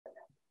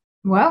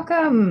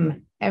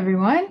Welcome,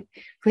 everyone.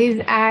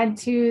 Please add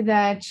to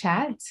the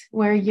chat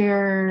where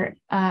you're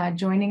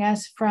joining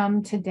us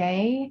from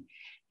today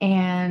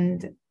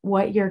and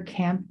what your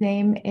camp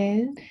name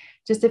is.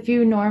 Just a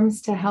few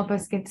norms to help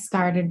us get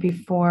started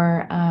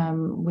before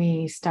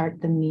we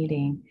start the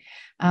meeting.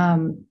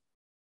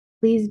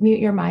 Please mute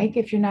your mic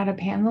if you're not a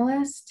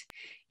panelist.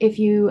 If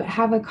you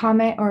have a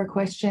comment or a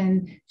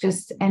question,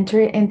 just enter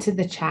it into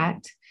the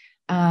chat.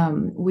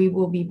 We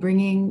will be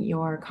bringing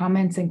your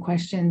comments and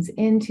questions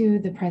into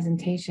the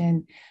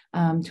presentation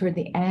toward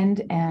the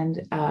end,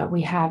 and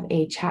we have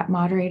a chat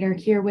moderator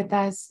here with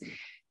us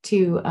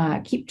to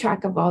keep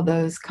track of all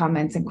those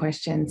comments and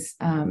questions.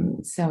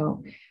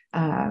 So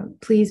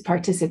please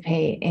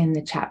participate in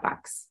the chat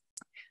box.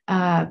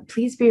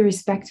 Please be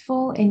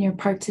respectful in your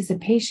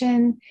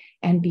participation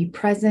and be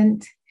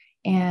present,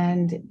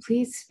 and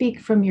please speak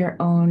from your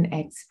own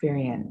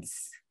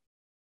experience.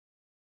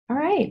 All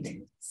right,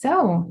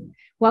 so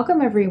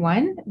welcome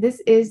everyone.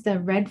 This is the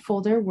Red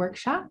Folder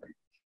Workshop.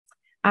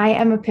 I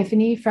am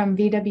Epiphany from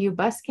VW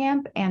Bus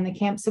Camp and the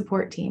camp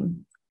support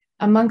team.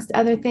 Amongst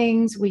other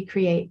things, we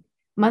create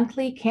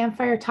monthly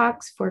campfire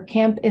talks for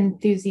camp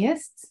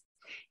enthusiasts.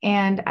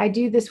 And I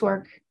do this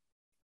work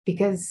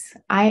because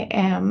I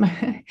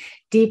am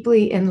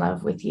deeply in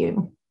love with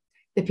you,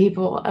 the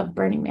people of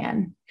Burning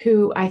Man,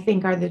 who I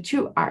think are the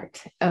true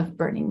art of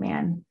Burning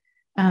Man,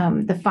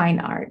 the fine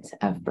art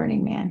of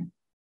Burning Man.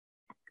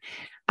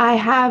 I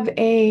have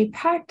a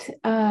packed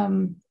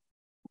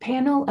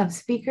panel of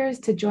speakers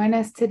to join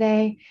us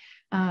today.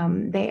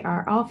 They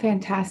are all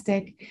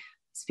fantastic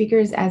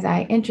speakers. As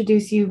I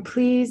introduce you,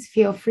 please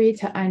feel free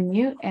to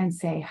unmute and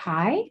say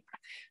hi.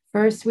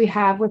 First, we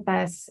have with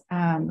us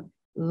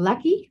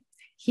Lucky.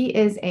 He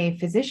is a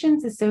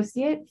physician's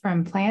associate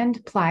from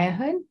Planned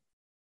Parenthood.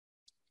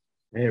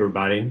 Hey,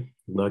 everybody.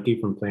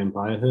 Lucky from Planned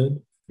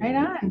Parenthood. Right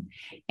on.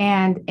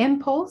 And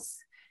Impulse.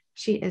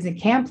 She is a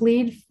camp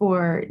lead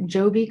for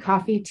Joby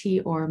Coffee,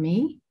 Tea, or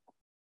Me.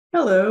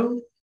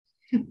 Hello.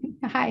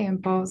 Hi,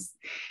 Impulse.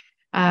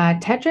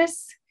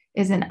 Tetris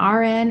is an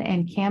RN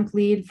and camp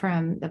lead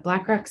from the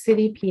Black Rock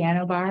City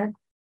Piano Bar.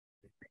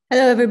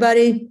 Hello,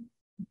 everybody.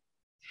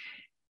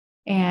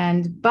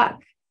 And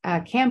Buck, a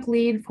camp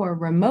lead for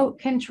Remote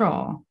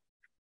Control.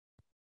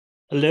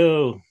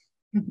 Hello.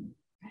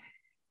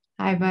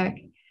 Hi, Buck.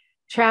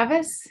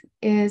 Travis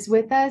is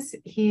with us.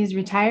 He's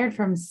retired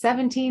from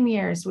 17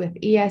 years with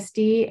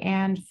ESD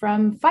and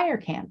from fire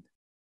camp.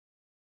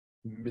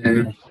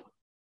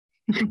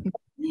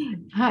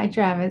 Hi,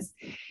 Travis.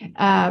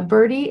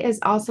 Birdie is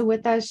also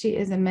with us. She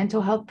is a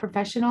mental health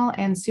professional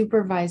and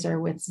supervisor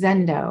with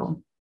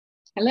Zendo.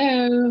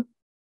 Hello.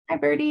 Hi,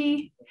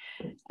 Birdie.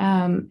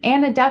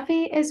 Anna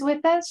Duffy is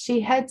with us. She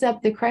heads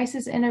up the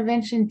crisis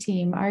intervention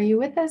team. Are you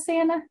with us,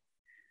 Anna?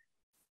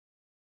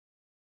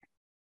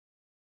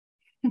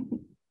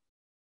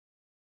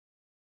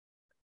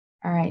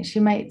 All right, she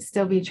might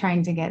still be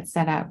trying to get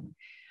set up.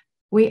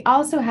 We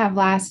also have,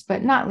 last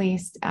but not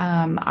least,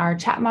 our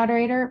chat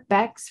moderator,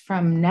 Bex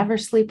from Never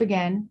Sleep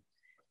Again.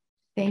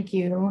 Thank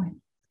you,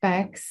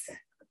 Bex.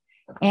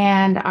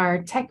 And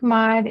our tech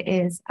mod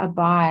is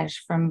Abaj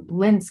from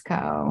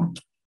Blinsko.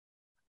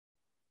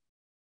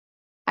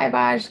 Hi,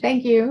 Abaj,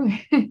 thank you.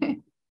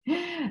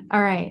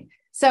 All right,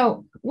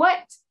 so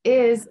what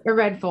is a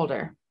red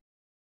folder?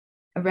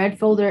 A red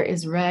folder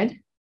is red,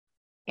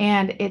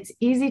 and it's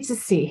easy to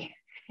see.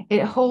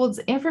 It holds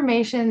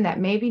information that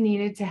may be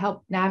needed to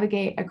help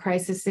navigate a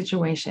crisis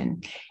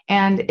situation,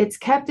 and it's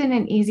kept in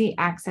an easy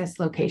access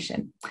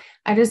location.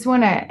 I just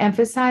want to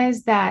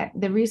emphasize that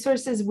the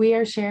resources we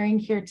are sharing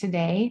here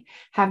today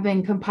have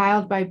been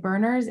compiled by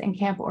burners and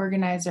camp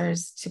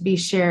organizers to be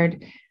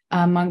shared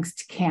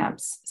amongst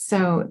camps.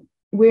 So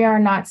we are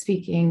not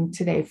speaking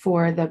today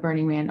for the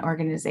Burning Man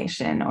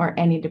organization or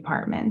any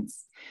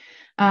departments.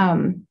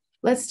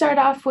 Let's start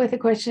off with a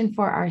question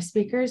for our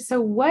speakers. So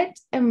what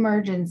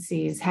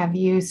emergencies have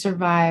you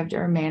survived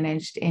or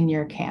managed in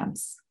your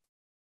camps?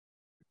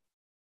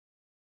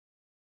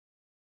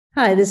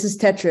 Hi, this is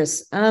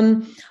Tetris.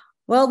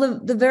 Well,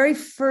 the very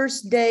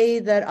first day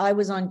that I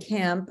was on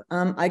camp,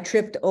 I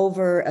tripped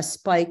over a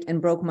spike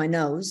and broke my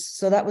nose.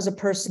 So that was a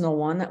personal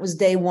one. That was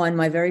day one,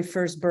 my very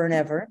first burn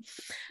ever.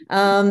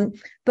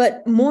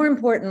 But more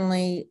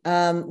importantly,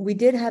 we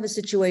did have a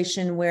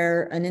situation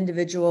where an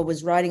individual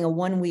was riding a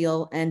one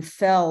wheel and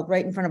fell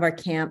right in front of our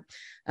camp,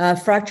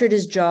 fractured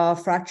his jaw,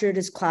 fractured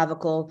his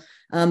clavicle,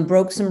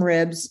 broke some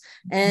ribs,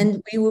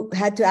 and we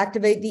had to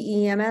activate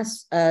the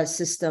EMS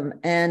system.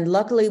 And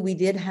luckily, we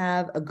did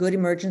have a good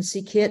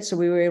emergency kit, so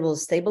we were able to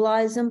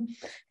stabilize him.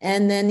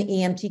 And then the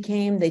EMT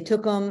came, they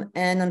took him,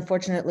 and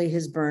unfortunately,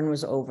 his burn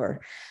was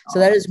over. So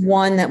that is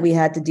one that we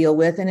had to deal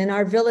with. And in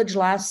our village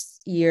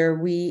last year,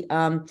 we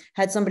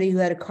had somebody who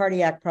had a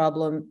cardiac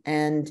problem,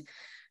 and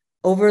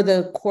over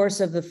the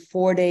course of the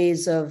 4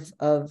 days of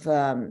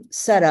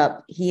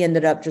setup, he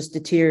ended up just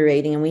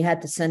deteriorating, and we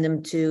had to send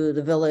him to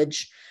the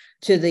village,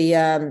 to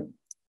the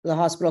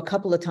hospital a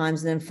couple of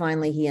times, and then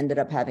finally he ended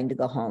up having to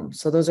go home.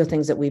 So those are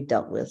things that we've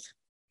dealt with.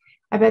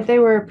 I bet they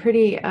were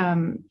pretty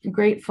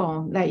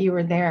grateful that you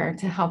were there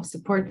to help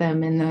support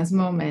them in those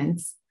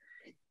moments.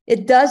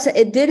 It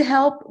did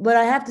help, but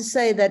I have to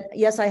say that,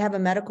 yes, I have a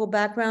medical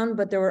background,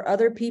 but there were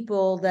other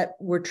people that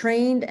were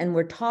trained and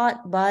were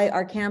taught by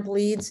our camp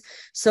leads.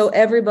 So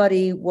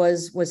everybody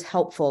was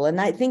helpful.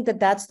 And I think that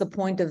that's the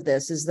point of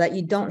this, is that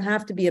you don't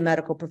have to be a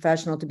medical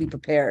professional to be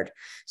prepared.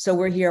 So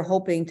we're here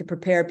hoping to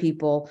prepare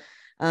people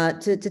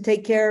to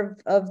take care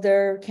of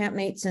their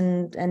campmates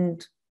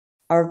and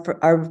our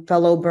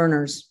fellow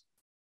burners.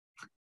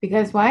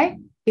 Because why?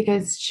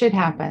 Because shit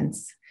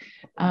happens.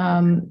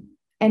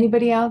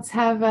 Anybody else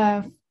have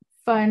a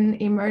fun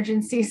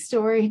emergency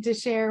story to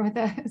share with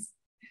us?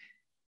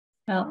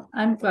 Well,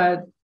 I'm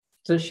glad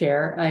to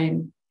share.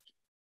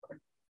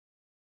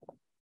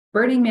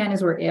 Burning Man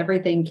is where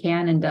everything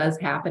can and does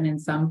happen in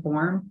some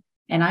form.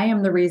 And I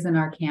am the reason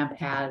our camp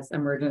has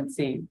an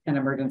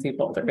emergency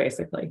folder,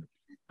 basically.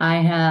 I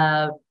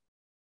have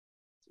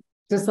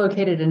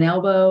dislocated an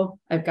elbow.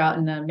 I've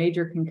gotten a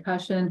major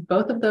concussion.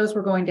 Both of those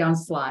were going down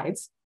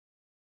slides.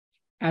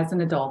 As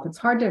an adult, it's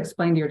hard to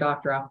explain to your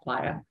doctor off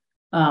playa.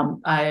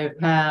 I've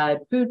had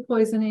food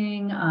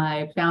poisoning.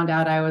 I found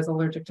out I was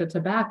allergic to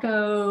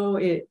tobacco.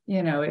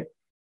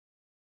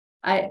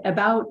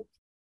 About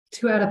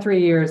 2 out of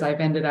 3 years, I've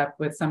ended up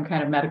with some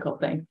kind of medical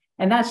thing,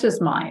 and that's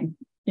just mine,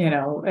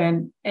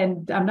 and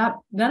I'm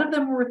not, none of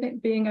them were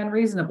being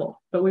unreasonable,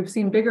 but we've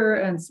seen bigger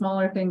and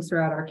smaller things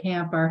throughout our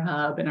camp, our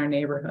hub, and our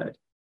neighborhood.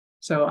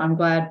 So I'm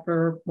glad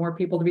for more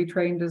people to be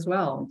trained as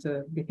well,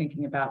 to be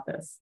thinking about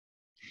this.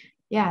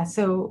 Yeah,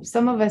 so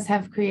some of us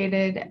have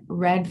created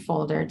Red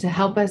Folder to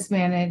help us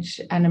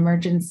manage an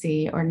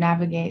emergency or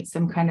navigate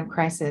some kind of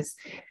crisis.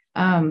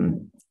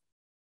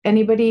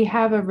 Anybody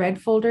have a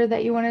Red Folder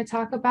that you want to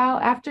talk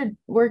about? After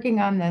working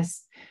on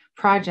this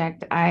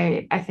project,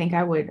 I think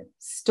I would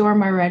store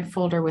my Red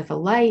Folder with a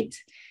light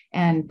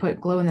and put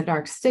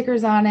glow-in-the-dark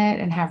stickers on it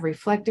and have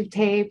reflective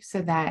tape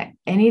so that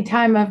any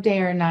time of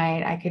day or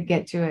night I could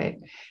get to it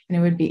and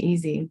it would be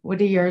easy.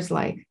 What are yours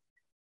like?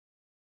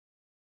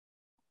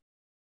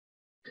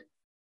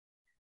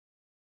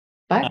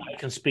 I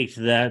can speak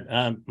to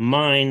that.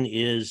 Mine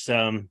is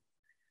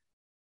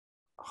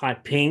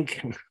hot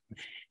pink.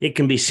 It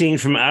can be seen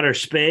from outer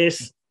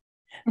space,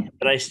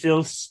 but I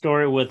still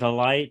store it with a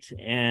light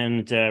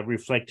and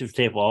reflective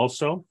tape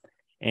also,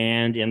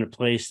 and in a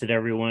place that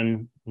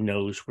everyone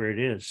knows where it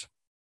is.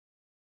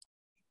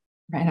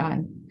 Right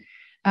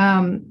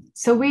on.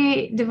 So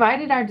we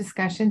divided our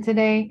discussion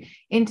today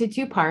into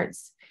 2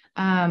 parts.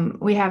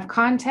 We have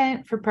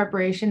content for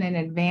preparation in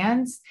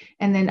advance,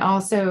 and then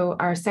also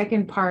our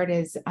second part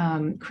is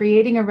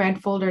creating a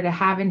Red Folder to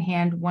have in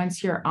hand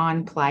once you're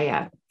on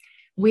playa.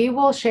 We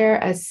will share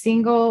a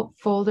single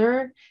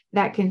folder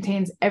that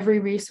contains every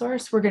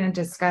resource we're going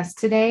to discuss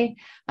today.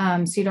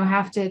 So you don't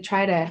have to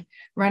try to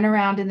run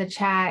around in the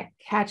chat,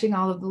 catching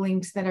all of the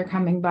links that are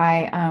coming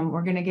by.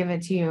 We're going to give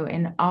it to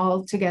you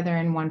all together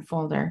in one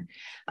folder.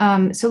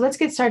 So let's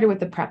get started with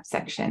the prep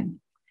section.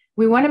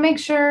 We want to make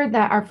sure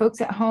that our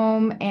folks at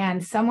home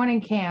and someone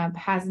in camp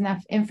has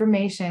enough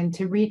information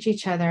to reach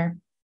each other,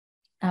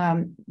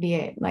 be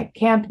it like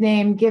camp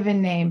name,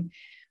 given name,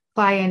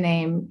 playa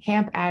name,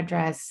 camp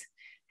address.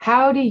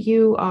 How do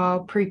you all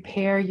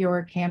prepare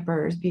your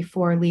campers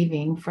before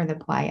leaving for the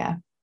playa?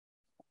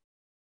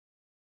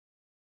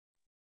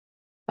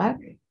 Buck?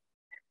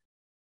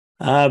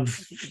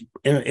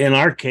 In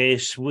our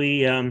case,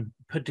 we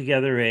put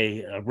together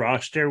a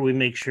roster. We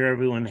make sure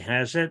everyone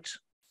has it,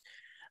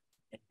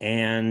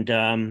 and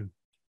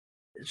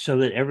so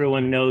that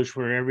everyone knows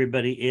where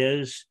everybody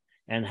is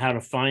and how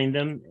to find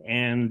them.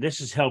 And this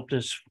has helped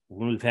us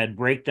when we've had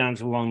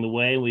breakdowns along the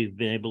way. We've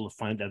been able to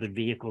find other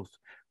vehicles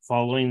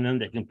following them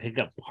that can pick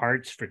up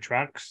parts for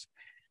trucks,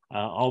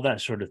 all that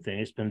sort of thing.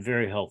 It's been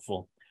very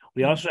helpful.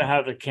 We also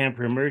have the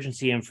camper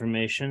emergency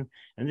information,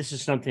 and this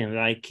is something that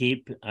I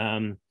keep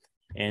and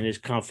is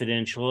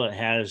confidential. It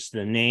has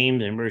the name,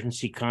 the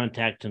emergency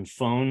contact, and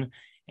phone.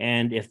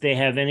 And if they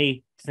have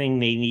anything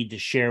they need to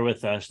share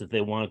with us that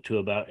they want to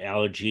about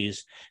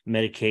allergies,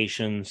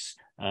 medications,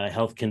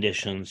 health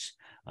conditions,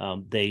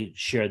 they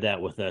share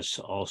that with us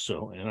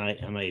also. And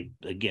I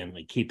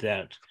keep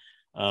that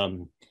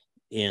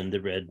in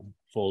the Red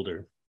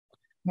Folder.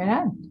 Right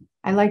on.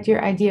 I liked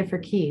your idea for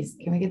keys.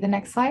 Can we get the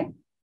next slide?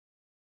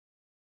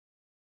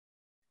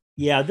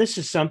 Yeah, this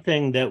is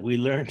something that we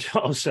learned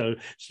also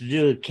to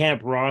do a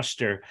camp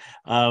roster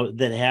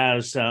that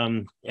has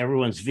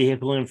everyone's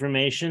vehicle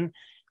information,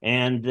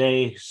 and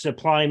they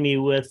supply me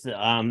with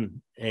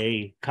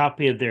a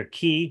copy of their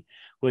key,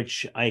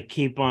 which I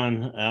keep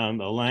on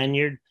a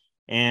lanyard.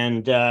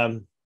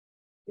 And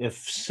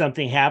if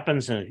something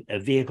happens and a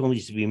vehicle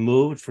needs to be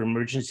moved for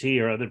emergency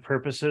or other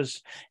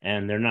purposes,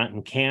 and they're not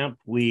in camp,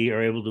 we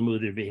are able to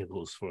move their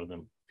vehicles for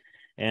them.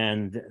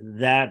 And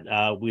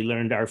that we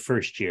learned our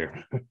first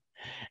year.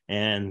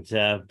 And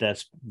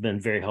that's been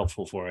very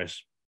helpful for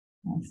us.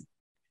 Nice.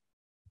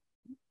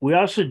 We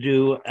also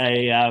do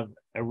a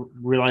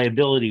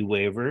reliability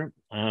waiver,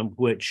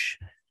 which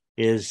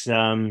is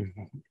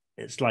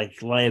it's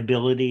like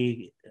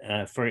liability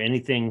for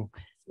anything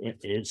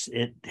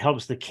it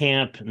helps the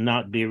camp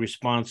not be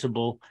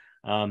responsible,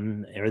 or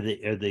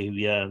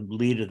the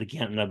lead of the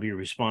camp not be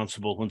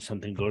responsible when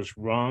something goes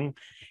wrong.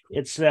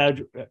 It's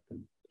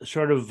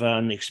sort of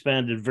an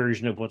expanded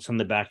version of what's on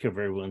the back of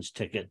everyone's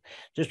ticket,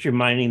 just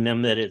reminding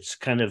them that it's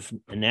kind of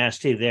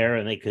nasty there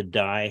and they could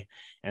die,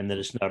 and that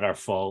it's not our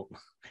fault,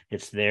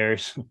 it's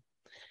theirs.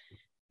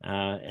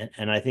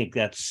 And I think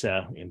that's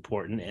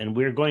important. And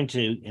we're going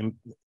to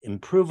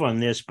improve on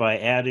this by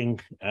adding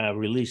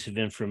release of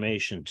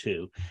information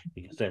too,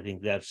 because I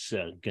think that's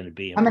going to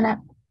be important.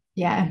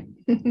 Yeah.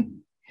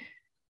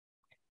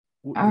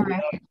 All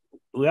right.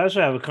 We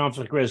also have a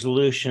conflict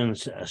resolution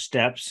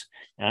steps.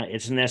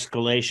 It's an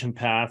escalation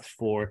path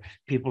for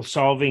people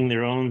solving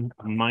their own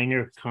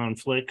minor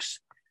conflicts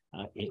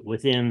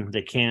within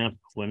the camp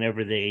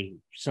whenever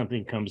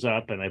something comes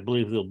up. And I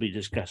believe they'll be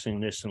discussing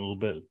this in a little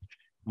bit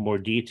more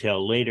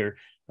detail later.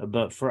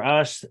 But for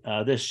us,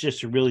 this is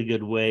just a really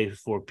good way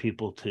for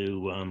people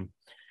to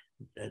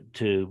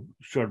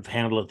sort of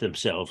handle it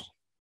themselves.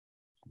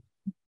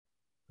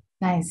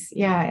 Nice.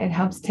 Yeah, it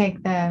helps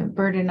take the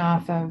burden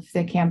off of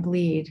the camp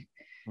lead.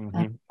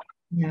 Mm-hmm.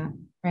 Yeah,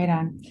 right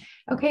on.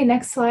 Okay,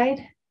 next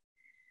slide.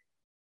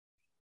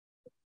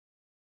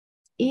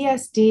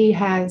 ESD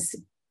has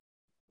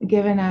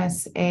given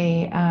us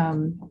a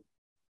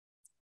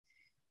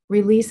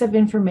release of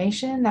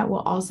information that will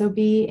also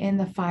be in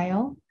the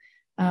file.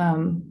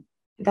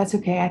 That's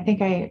okay. I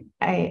think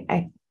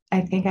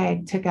I think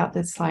I took out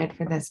this slide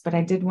for this, but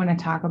I did want to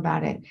talk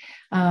about it.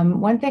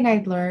 One thing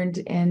I learned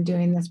in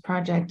doing this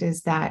project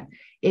is that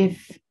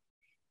if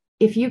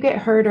you get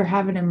hurt or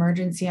have an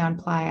emergency on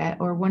playa,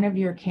 or one of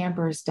your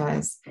campers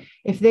does,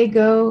 if they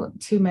go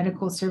to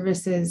medical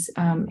services,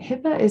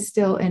 HIPAA is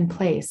still in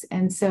place.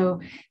 And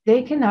so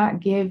they cannot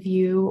give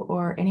you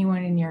or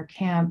anyone in your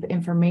camp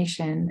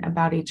information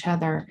about each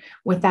other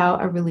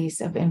without a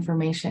release of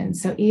information.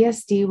 So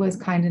ESD was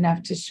kind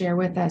enough to share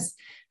with us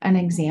an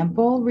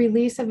example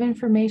release of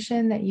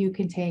information that you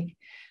can take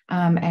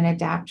and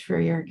adapt for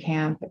your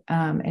camp,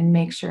 and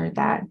make sure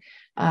that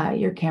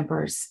your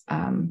campers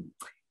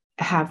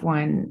have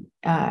one,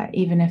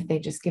 even if they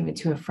just give it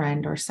to a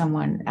friend or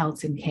someone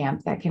else in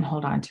camp that can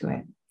hold on to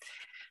it.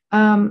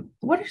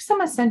 What are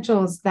some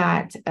essentials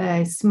that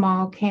a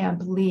small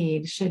camp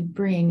lead should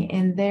bring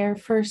in their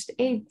first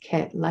aid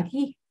kit,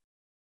 Lucky?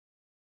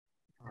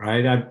 All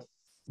right, I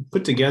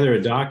put together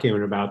a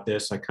document about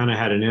this. I kind of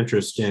had an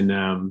interest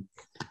in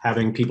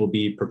having people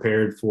be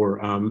prepared for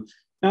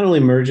not only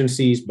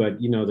emergencies, but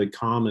the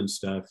common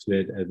stuff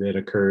that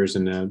occurs,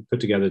 and put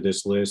together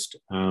this list.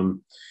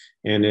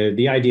 And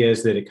the idea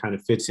is that it kind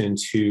of fits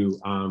into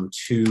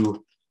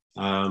two,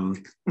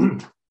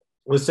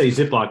 let's say,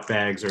 Ziploc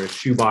bags or a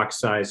shoebox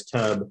sized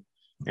tub.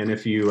 And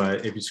if you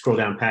scroll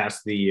down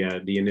past the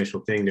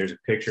initial thing, there's a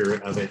picture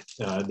of it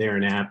there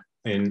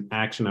in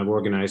action. I've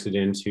organized it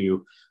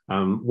into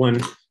one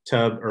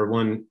tub or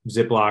one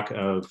Ziploc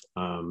of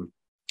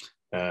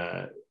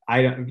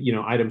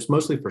items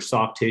mostly for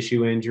soft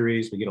tissue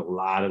injuries. We get a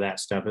lot of that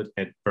stuff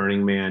at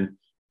Burning Man,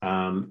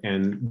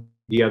 and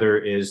the other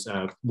is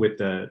with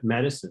the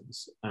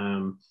medicines.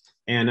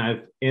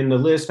 And in the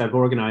list, I've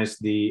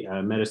organized the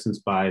medicines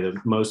by the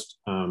most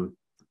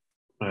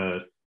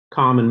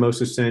common,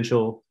 most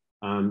essential,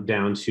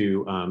 down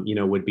to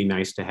would be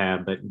nice to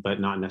have, but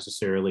not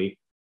necessarily.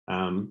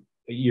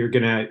 You're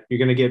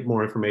gonna get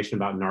more information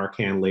about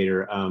Narcan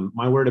later.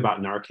 My word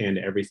about Narcan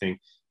to everything.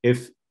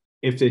 If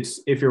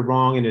you're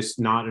wrong and it's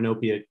not an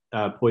opiate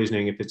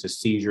poisoning, if it's a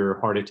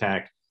seizure, heart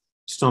attack,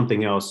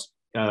 something else,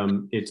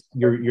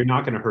 you're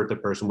not going to hurt the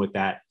person with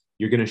that.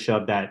 You're going to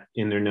shove that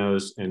in their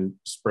nose and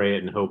spray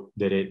it and hope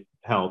that it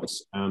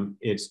helps.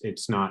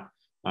 It's not.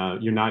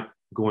 You're not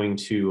going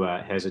to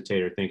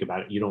hesitate or think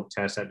about it. You don't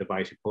test that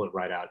device. You pull it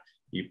right out.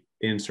 You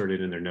insert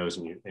it in their nose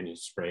and you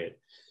spray it.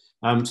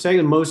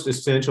 Second most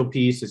essential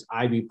piece is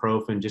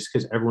ibuprofen, just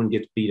because everyone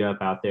gets beat up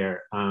out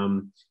there.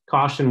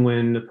 Caution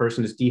when the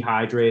person is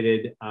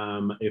dehydrated.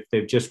 If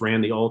they've just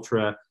ran the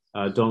ultra,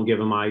 don't give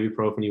them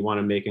ibuprofen. You want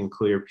to make them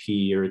clear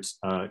pee, or it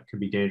could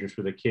be dangerous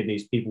for the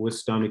kidneys. People with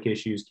stomach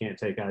issues can't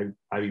take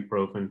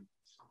ibuprofen,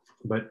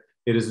 but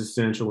it is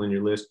essential in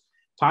your list.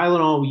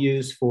 Tylenol we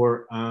use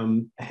for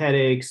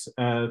headaches,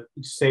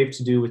 safe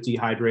to do with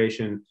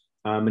dehydration,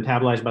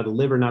 metabolized by the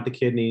liver, not the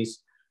kidneys.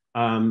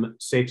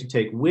 Safe to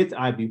take with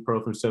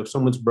ibuprofen. So if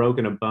someone's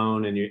broken a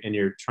bone and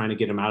you're trying to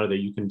get them out of there,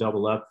 you can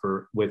double up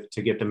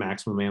to get the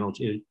maximum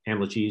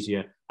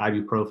analgesia,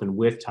 ibuprofen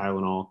with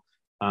Tylenol,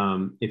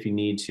 if you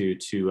need to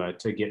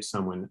get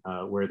someone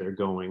where they're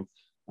going.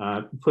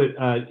 Put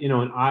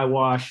an eye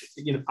wash.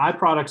 Eye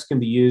products can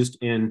be used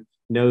in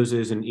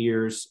noses and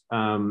ears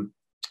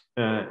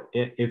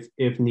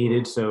if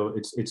needed. So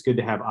it's good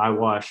to have eye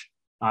wash,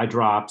 eye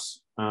drops.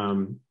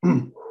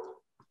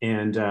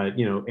 And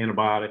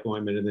antibiotic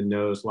ointment in the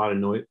nose. A lot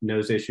of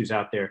nose issues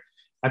out there.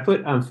 I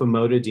put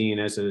famotidine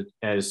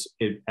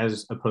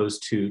as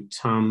opposed to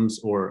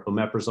Tums or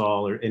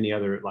omeprazole or any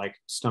other like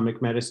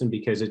stomach medicine,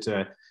 because it's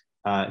a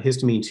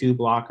histamine 2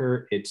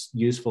 blocker. It's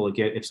useful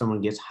if someone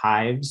gets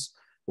hives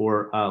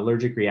or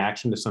allergic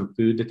reaction to some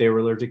food that they were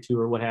allergic to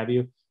or what have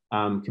you,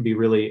 can be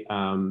really,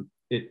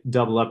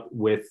 double up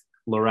with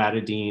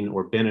loratadine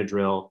or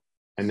Benadryl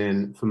and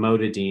then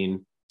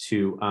famotidine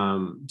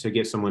to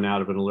get someone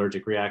out of an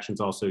allergic reaction.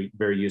 Is also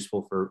very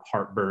useful for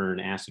heartburn,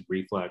 acid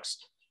reflux,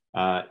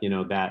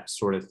 that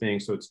sort of thing.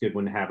 So it's a good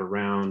one to have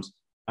around.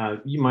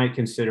 You might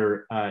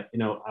consider, a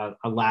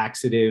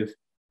laxative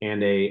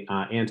and a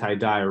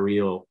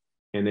anti-diarrheal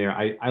in there.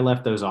 I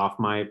left those off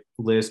my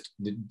list,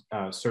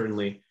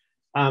 certainly.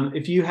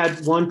 If you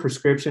had one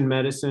prescription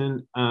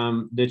medicine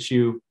that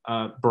you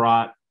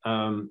brought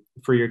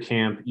for your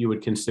camp, you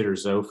would consider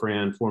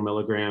Zofran, 4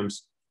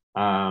 milligrams.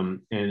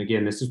 And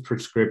again, this is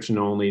prescription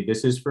only.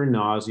 This is for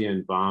nausea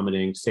and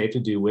vomiting, safe to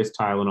do with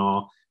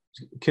Tylenol.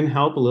 Can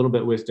help a little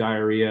bit with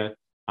diarrhea.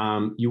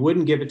 You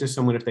wouldn't give it to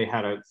someone if they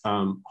had a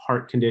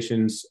heart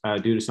conditions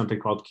due to something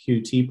called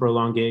QT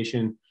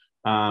prolongation.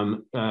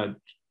 Don't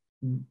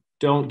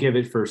give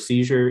it for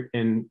seizure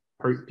and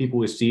people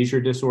with seizure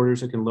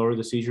disorders. It can lower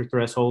the seizure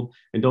threshold,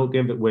 and don't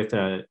give it with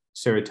a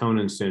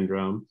serotonin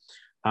syndrome.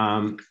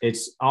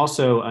 It's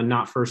also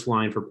not first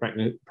line for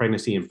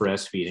pregnancy and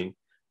breastfeeding.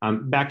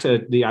 Back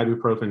to the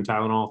ibuprofen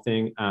Tylenol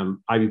thing.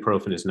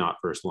 Ibuprofen is not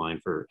first line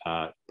for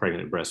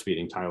pregnant and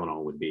breastfeeding.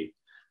 Tylenol would be.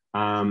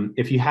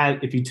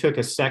 If you took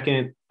a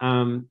second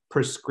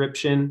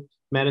prescription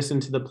medicine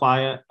to the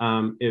playa,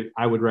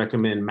 I would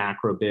recommend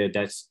Macrobid.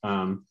 That's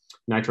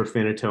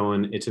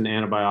nitrophenatone. It's an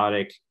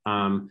antibiotic,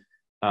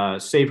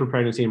 safe for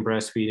pregnancy and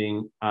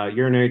breastfeeding.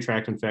 Urinary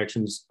tract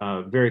infections,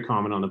 very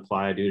common on the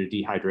playa due to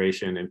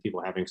dehydration and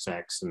people having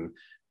sex, and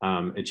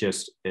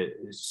it's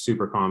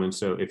super common.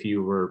 So if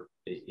you were,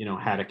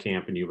 had a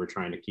camp and you were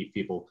trying to keep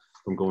people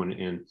from going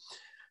in,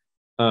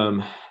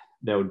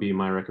 that would be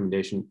my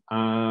recommendation.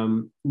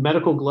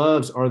 Medical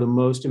gloves are the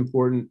most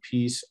important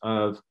piece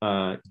of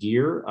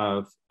gear,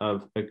 of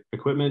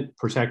equipment.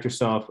 Protect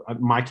yourself.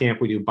 My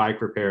camp, we do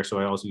bike repair, so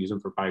I also use them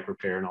for bike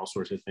repair and all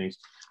sorts of things.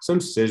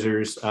 Some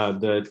scissors.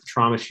 The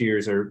trauma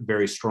shears are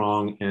very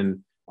strong, and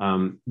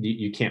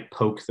you can't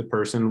poke the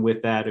person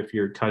with that if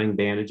you're cutting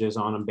bandages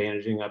on them,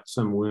 bandaging up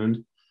some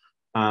wound.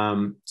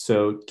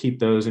 So keep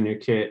those in your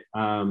kit.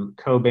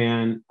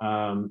 Coban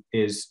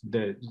is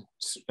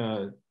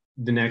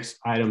the next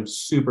item,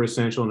 super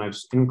essential. And I've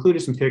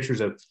included some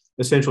pictures of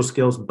essential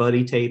skills: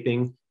 buddy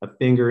taping a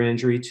finger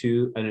injury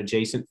to an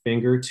adjacent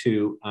finger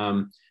to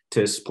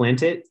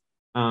splint it.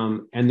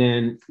 And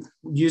then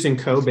using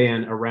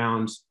Coban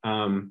around,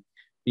 an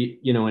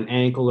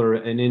ankle or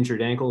an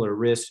injured ankle or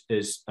wrist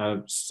is,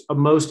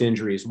 most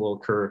injuries will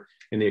occur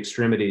in the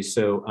extremities.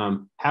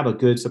 So have a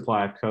good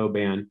supply of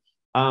Coban.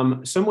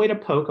 Some way to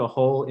poke a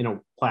hole in a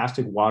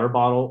plastic water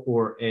bottle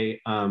or a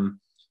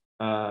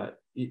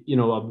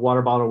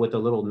water bottle with a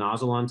little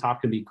nozzle on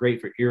top can be great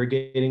for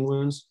irrigating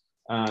wounds.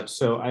 That's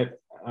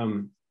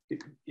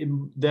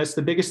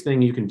the biggest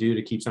thing you can do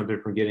to keep something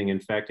from getting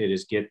infected,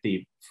 is get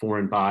the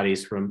foreign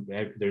bodies from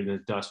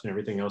the dust and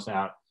everything else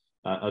out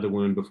of the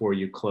wound before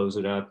you close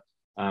it up.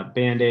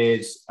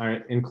 Band-aids are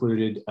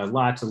included,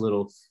 lots of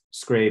little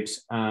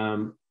scrapes,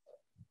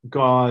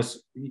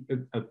 gauze,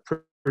 a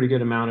pretty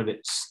good amount of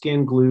it.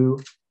 Skin glue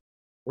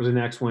was the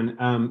next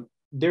one.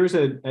 There's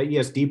a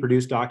ESD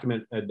produced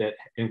document that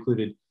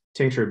included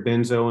tincture of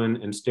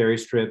benzoin and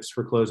steri-strips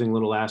for closing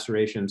little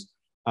lacerations.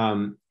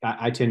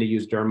 I tend to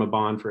use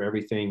Dermabond for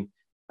everything.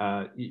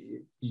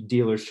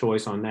 Dealer's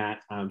choice on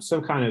that.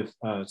 Some kind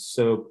of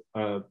soap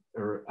or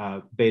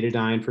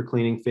betadine for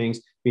cleaning things.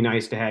 Be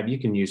nice to have. You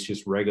can use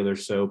just regular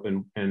soap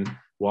and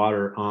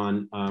water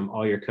on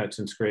all your cuts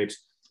and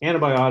scrapes.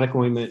 Antibiotic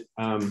ointment.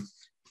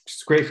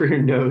 It's great for your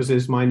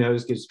noses. My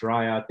nose gets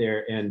dry out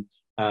there, and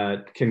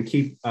can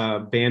keep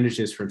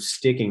bandages from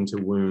sticking to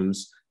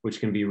wounds, which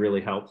can be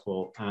really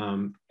helpful.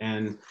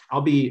 And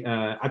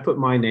I put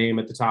my name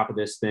at the top of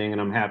this thing, and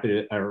I'm happy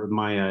to, or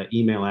my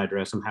email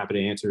address, I'm happy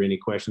to answer any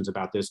questions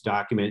about this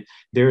document.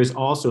 There is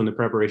also in the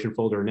preparation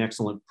folder an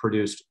excellent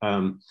produced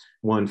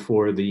one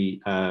for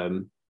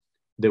that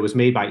was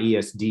made by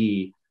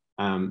ESD.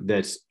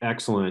 That's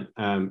excellent.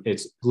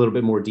 It's a little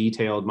bit more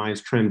detailed.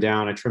 Mine's trimmed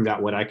down. I trimmed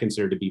out what I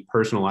consider to be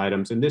personal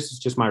items. And this is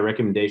just my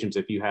recommendations.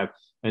 If you have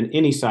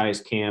any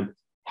size camp,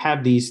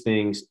 have these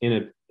things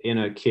in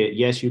a kit.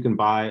 Yes, you can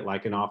buy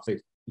like an off the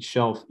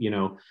shelf,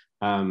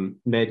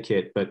 med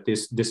kit, but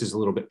this is a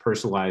little bit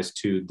personalized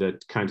to the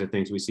kinds of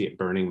things we see at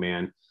Burning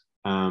Man.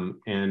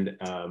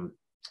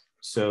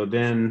 So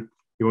then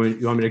you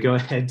want me to go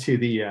ahead to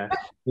the,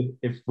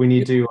 if we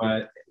need to,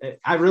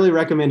 I really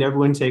recommend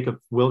everyone take a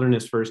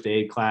wilderness first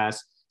aid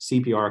class,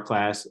 CPR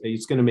class.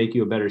 It's going to make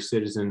you a better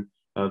citizen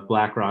of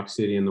Black Rock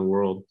City and the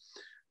world.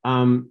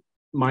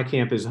 My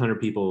camp is 100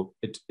 people.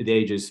 The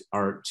ages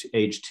are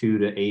age 2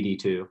 to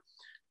 82.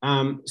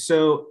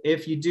 So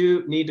if you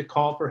do need to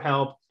call for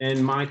help,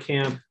 in my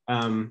camp,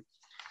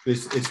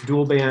 it's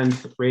dual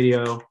band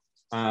radio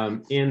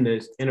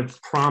in a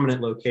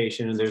prominent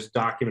location, and there's a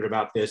document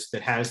about this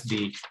that has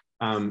the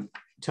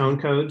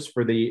tone codes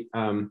for the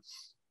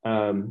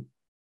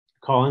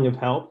calling of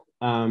help.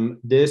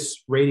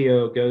 This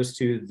radio goes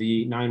to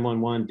the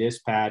 911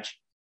 dispatch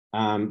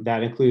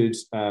That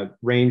includes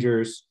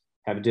rangers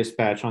have a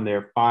dispatch on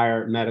their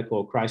fire,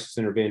 medical, crisis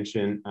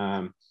intervention,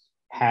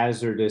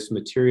 hazardous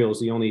materials.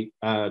 The only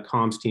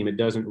comms team it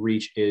doesn't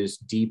reach is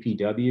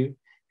DPW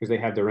because they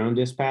have their own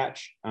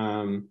dispatch.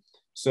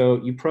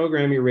 So you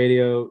program your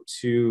radio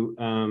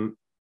to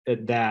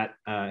that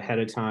ahead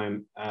of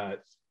time,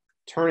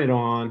 turn it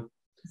on.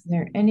 Is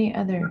there any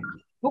other?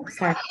 Oh,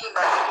 sorry.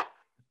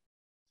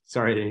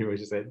 Sorry, I didn't hear what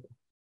you said.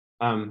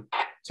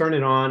 Turn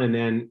it on, and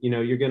then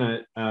you're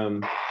gonna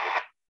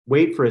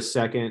wait for a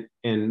second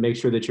and make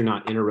sure that you're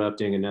not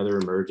interrupting another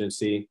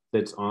emergency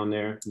that's on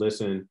there.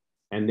 Listen,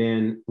 and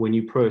then when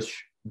you push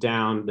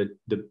down,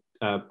 the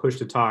push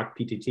to talk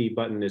PTT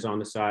button is on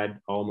the side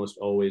almost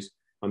always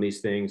on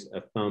these things,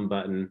 a thumb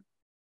button.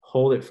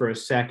 Hold it for a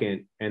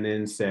second and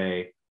then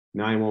say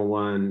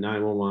 911,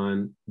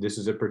 911. This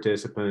is a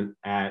participant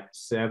at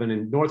 7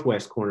 and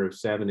northwest corner of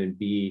 7 and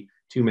B.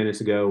 2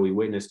 minutes ago, we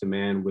witnessed a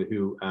man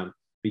who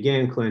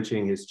began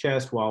clenching his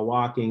chest while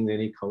walking. Then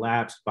he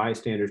collapsed.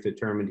 Bystanders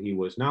determined he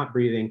was not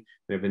breathing.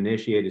 They have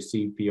initiated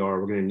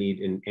CPR. We're going to need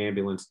an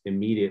ambulance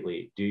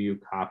immediately. Do you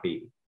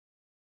copy?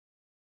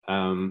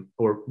 Or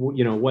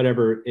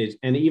whatever is.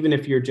 And even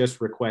if you're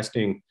just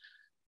requesting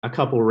a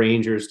couple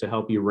rangers to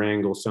help you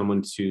wrangle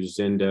someone to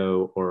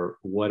Zendo or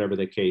whatever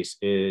the case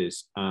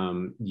is,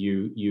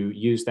 you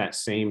use that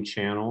same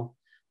channel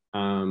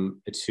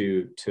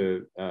to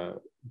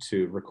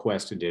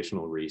request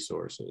additional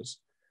resources.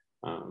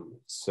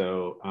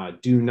 So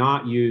do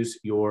not use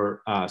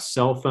your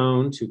cell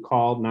phone to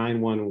call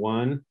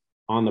 911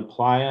 on the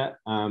playa.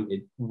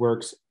 It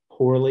works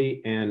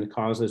poorly and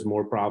causes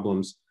more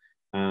problems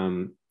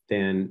than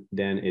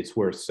it's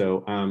worth.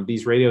 So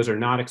these radios are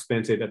not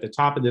expensive. At the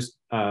top of this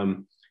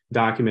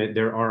document,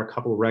 there are a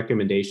couple of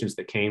recommendations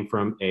that came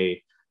from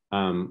a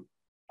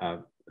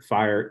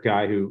fire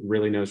guy who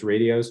really knows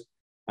radios.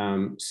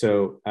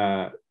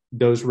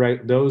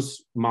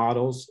 Those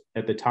models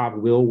at the top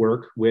will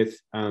work with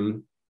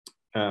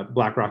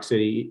Black Rock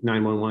City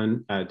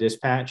 911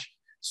 dispatch.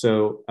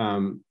 So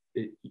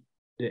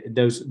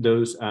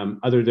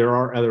there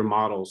are other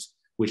models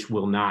which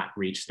will not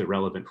reach the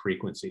relevant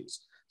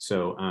frequencies.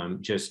 So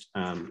just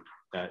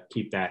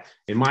keep that.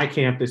 In my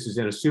camp, this is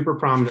in a super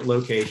prominent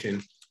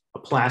location, a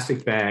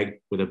plastic bag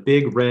with a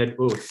big red,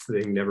 this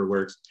thing never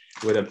works,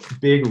 with a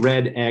big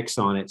red X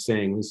on it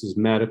saying this is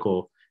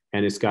medical.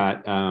 And it's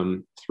got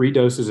 3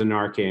 doses of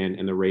Narcan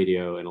and the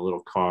radio and a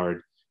little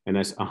card. And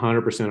that's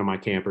 100% of my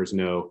campers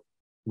know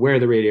where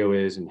the radio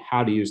is and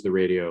how to use the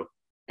radio.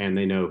 And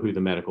they know who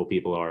the medical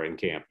people are in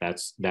camp.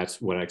 That's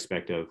what I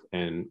expect of.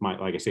 And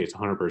like I say, it's a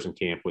 100-person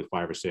camp with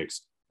 5 or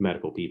 6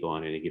 medical people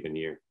on any given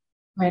year.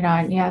 Right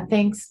on. Yeah,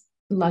 thanks,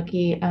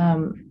 Lucky.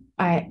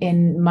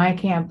 In my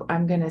camp,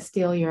 I'm going to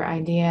steal your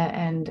idea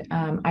and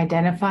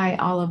identify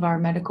all of our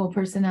medical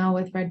personnel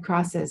with red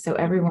crosses so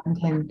everyone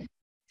can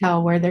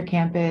tell where their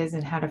camp is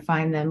and how to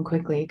find them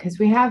quickly, because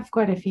we have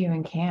quite a few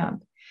in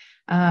camp.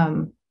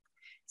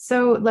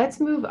 So let's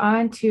move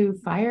on to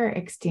fire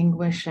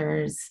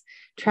extinguishers.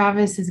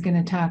 Travis is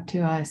going to talk to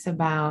us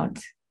about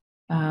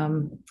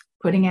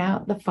putting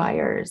out the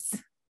fires.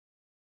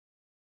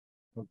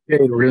 Okay,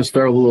 we're going to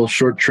start with a little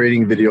short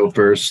training video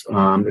first.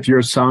 If you're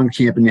a sound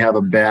camp and you have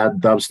a bad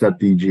dubstep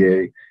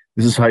DJA,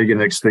 this is how you're going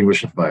to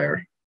extinguish a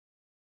fire.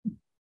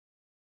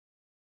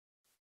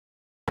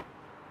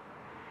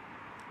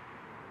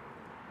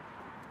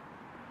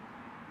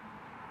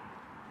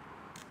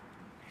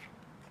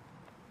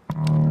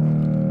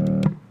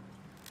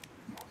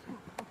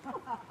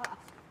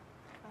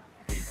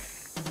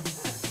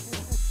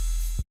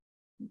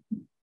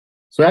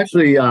 So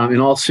actually, in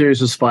all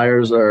seriousness,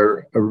 fires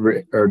are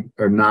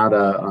not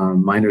a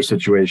minor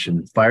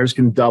situation. Fires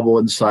can double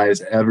in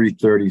size every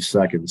 30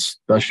 seconds.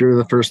 Thus, you're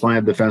the first line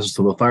of defense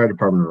until the fire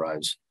department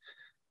arrives.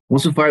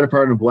 Once the fire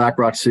department of Black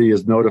Rock City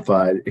is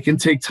notified, it can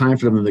take time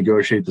for them to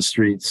negotiate the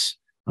streets,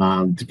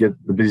 to get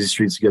the busy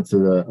streets to get to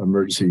the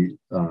emergency.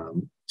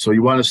 So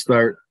you want to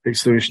start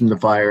extinguishing the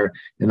fire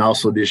and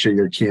also initiate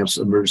your camp's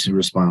emergency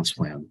response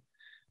plan.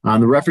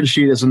 The reference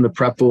sheet is in the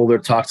prep folder.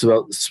 Talks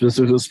about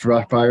specifics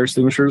for fire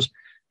extinguishers.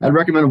 I'd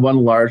recommend one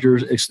larger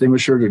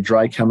extinguisher to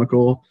dry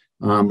chemical.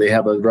 They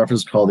have a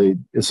reference called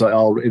it's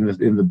all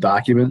in the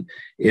document,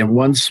 and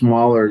one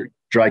smaller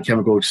dry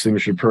chemical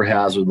extinguisher per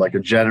hazard, like a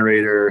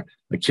generator,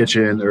 a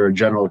kitchen, or a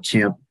general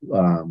camp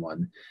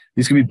one.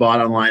 These can be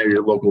bought online at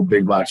your local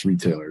big box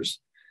retailers.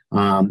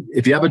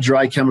 If you have a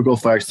dry chemical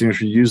fire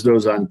extinguisher, use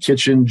those on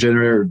kitchen,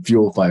 generator, or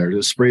fuel fire.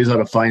 It sprays out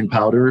a fine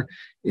powder,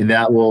 and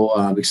that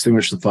will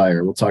extinguish the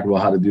fire. We'll talk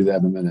about how to do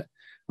that in a minute.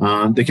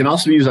 They can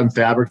also be used on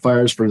fabric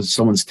fires for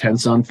someone's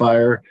tent's on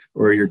fire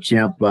or your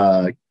camp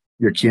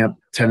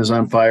tent is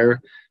on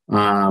fire.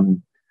 But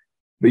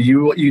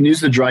you can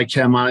use the dry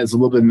chem on it. It's a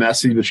little bit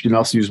messy, but you can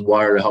also use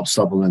wire to help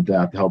supplement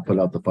that, to help put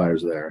out the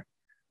fires there.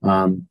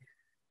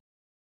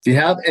 If you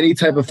have any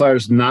type of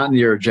fires not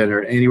near a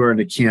generator anywhere in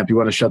the camp, you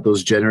want to shut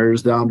those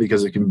generators down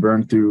because it can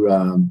burn through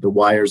the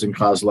wires and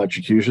cause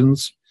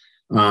electrocutions.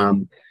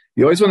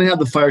 You always want to have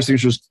the fire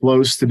extinguishers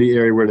close to the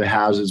area where the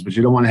hazard is, but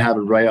you don't want to have it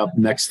right up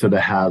next to the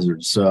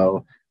hazard.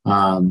 So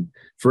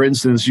For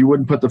instance, you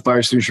wouldn't put the fire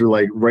extinguisher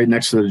like right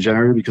next to the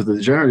generator, because if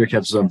the generator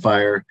catches on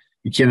fire,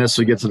 you can't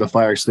necessarily get to the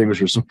fire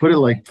extinguisher. So put it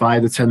like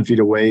 5 to 10 feet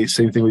away.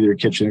 Same thing with your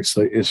kitchen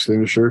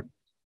extinguisher.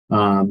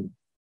 If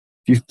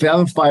you have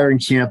a fire in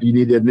camp, you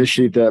need to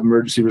initiate that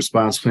emergency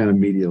response plan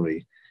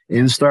immediately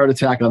and start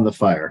attack on the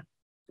fire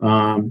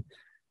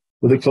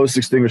with a close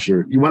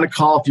extinguisher. You want to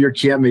call for your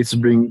campmates to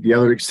bring the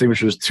other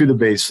extinguishers to the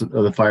base of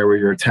the fire where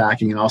you're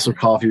attacking, and also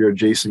call for your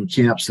adjacent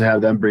camps to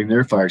have them bring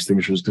their fire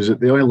extinguishers, because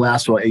they only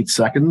last about 8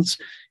 seconds,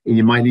 and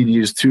you might need to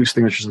use 2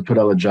 extinguishers to put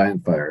out a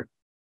giant fire.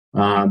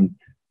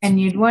 And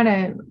you'd want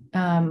to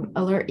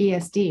alert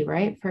ESD,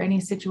 right? For any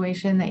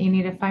situation that you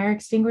need a fire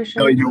extinguisher?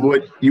 No, you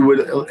would,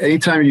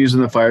 anytime you're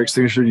using the fire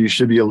extinguisher, you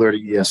should be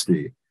alerting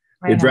ESD.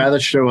 Right. They'd rather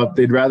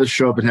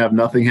show up and have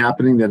nothing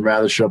happening than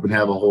rather show up and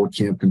have a whole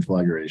camp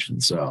conflagration.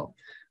 So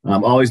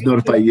always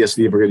notify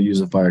ESD if we're going to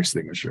use a fire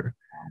extinguisher.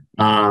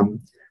 To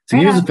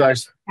use a fire,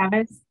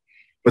 Travis,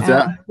 what's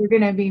that? we're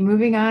going to be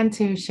moving on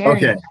to Sherry,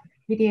 Okay.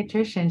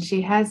 pediatrician.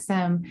 She has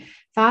some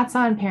thoughts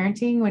on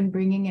parenting when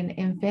bringing an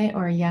infant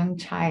or a young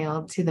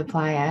child to the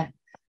playa.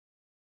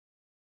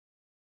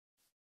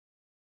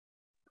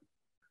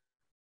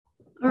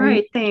 All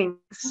right,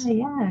 thanks.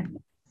 Yeah.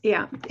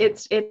 Yeah,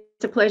 it's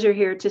a pleasure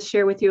here to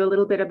share with you a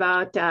little bit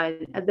about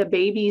the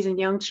babies and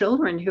young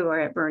children who are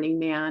at Burning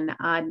Man.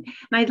 And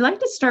I'd like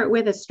to start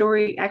with a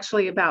story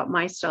actually about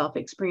myself,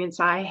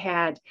 experience I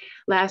had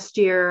last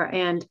year,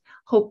 and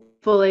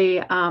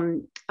hopefully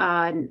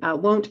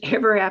won't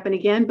ever happen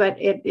again, but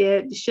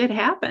it should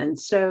happen.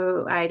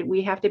 So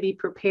we have to be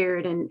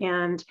prepared.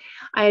 And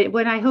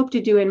what I hope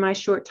to do in my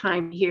short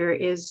time here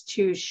is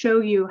to show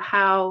you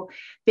how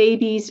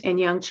babies and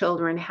young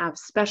children have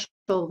special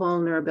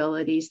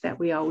vulnerabilities that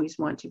we always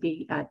want to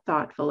be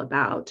thoughtful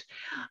about.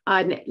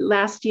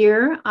 Last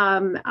year,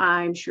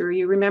 I'm sure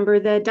you remember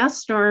the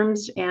dust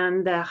storms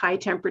and the high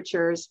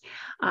temperatures.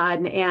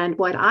 And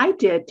what I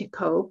did to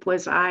cope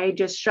was I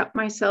just shut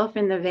myself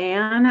in the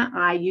van.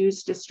 I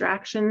used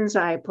distractions.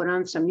 I put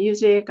on some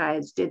music.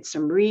 I did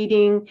some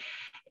reading.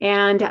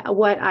 And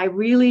what I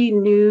really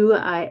knew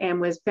and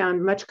was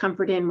found much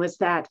comfort in was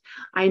that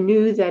I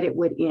knew that it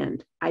would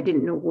end. I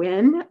didn't know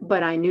when,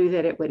 but I knew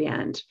that it would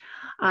end.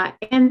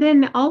 And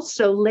then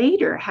also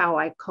later, how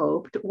I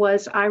coped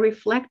was I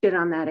reflected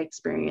on that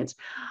experience.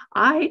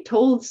 I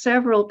told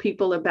several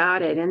people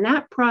about it, and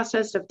that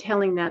process of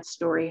telling that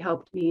story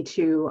helped me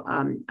to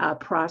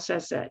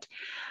process it.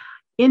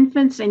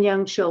 Infants and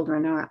young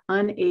children are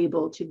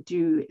unable to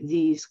do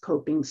these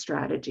coping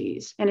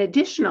strategies. And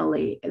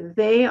additionally,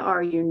 they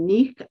are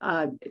unique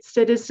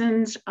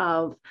citizens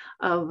of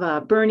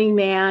Burning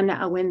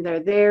Man when they're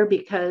there,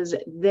 because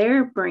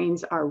their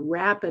brains are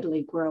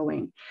rapidly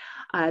growing.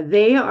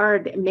 They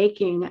are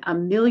making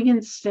 1 million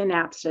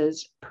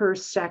synapses per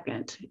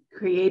second,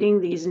 creating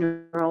these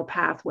neural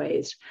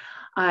pathways.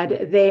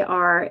 They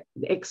are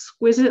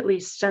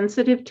exquisitely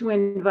sensitive to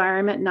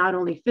environment, not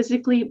only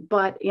physically,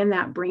 but in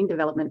that brain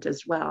development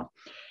as well.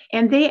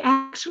 And they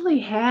actually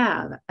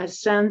have a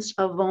sense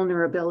of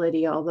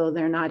vulnerability, although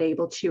they're not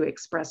able to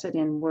express it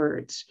in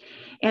words.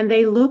 And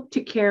they look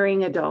to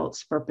caring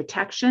adults for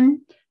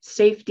protection,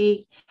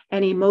 safety,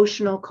 and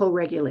emotional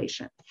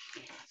co-regulation.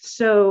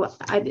 So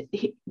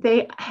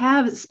they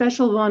have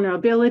special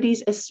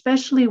vulnerabilities,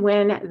 especially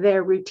when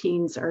their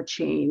routines are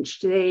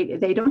changed.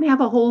 They don't have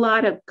a whole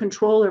lot of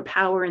control or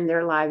power in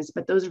their lives,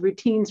 but those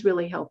routines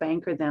really help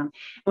anchor them.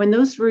 When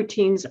those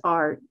routines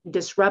are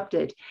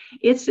disrupted,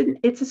 it's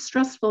a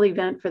stressful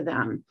event for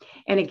them.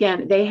 And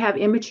again, they have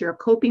immature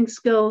coping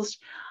skills.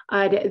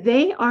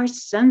 They are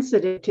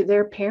sensitive to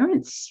their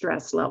parents'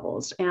 stress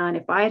levels. And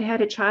if I had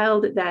had a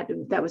child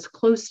that was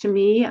close to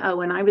me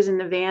when I was in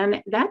the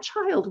van, that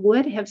child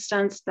would have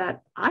sensed that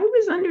I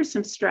was under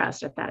some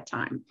stress at that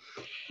time.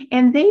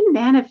 And they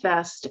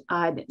manifest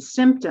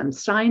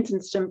symptoms, signs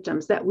and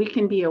symptoms that we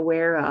can be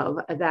aware of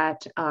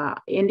that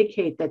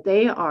indicate that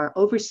they are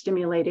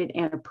overstimulated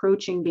and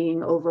approaching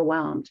being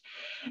overwhelmed.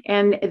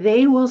 And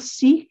they will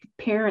seek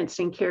parents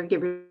and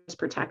caregivers'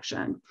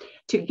 protection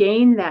to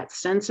gain that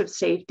sense of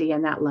safety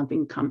and that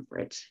loving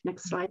comfort.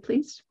 Next slide,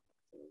 please.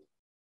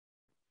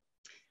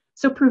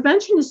 So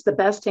prevention is the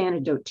best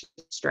antidote to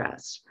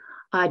stress.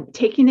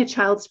 Taking a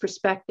child's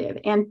perspective,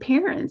 and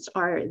parents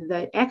are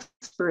the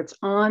experts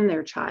on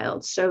their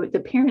child. So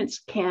the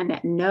parents can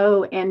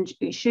know and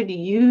should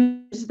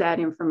use that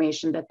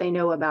information that they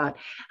know about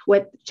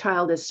what the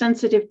child is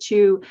sensitive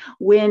to,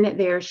 when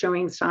they're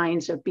showing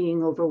signs of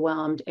being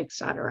overwhelmed,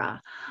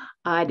 etc.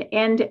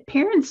 And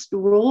parents'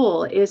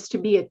 role is to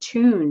be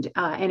attuned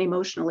and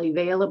emotionally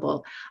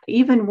available,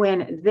 even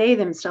when they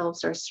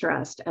themselves are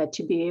stressed,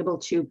 to be able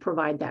to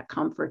provide that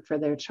comfort for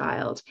their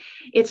child.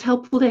 It's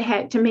helpful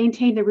to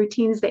maintain the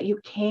routines that you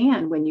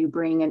can when you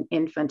bring an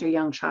infant or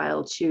young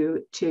child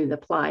to the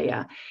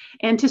playa,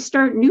 and to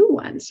start new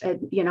ones.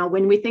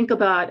 When we think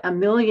about 1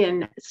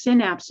 million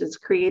synapses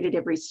created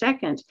every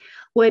second,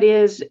 what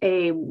is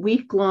a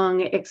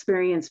week-long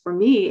experience for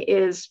me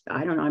is,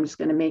 I don't know, I'm just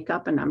going to make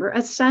up a number,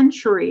 a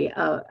century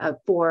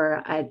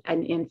for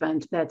an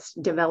infant that's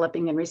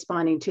developing and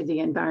responding to the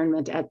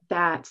environment at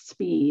that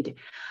speed.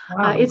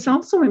 Wow. It's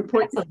also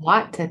important. That's a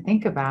lot to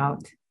think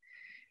about.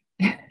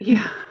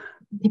 Yeah.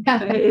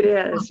 Yeah, it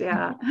is.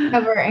 Yeah.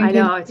 I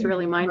know, it's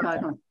really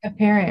mind-boggling. A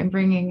parent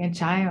bringing a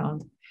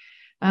child.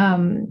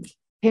 Can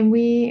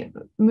we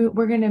move?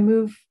 We're going to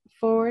move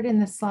forward in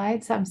the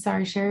slides. I'm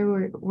sorry,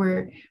 Sherry.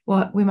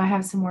 We might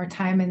have some more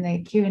time in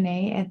the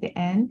Q&A at the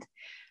end.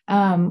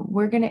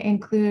 We're going to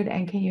include,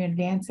 and can you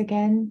advance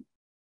again?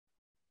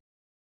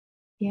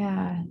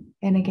 Yeah,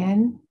 and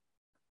again.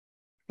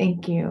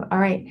 Thank you. All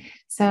right.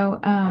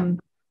 So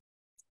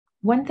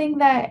one thing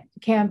that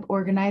camp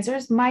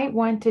organizers might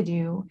want to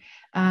do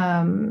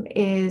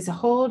is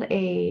hold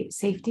a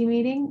safety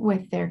meeting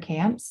with their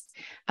camps.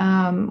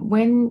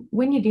 When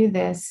you do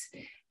this,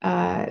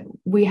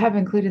 we have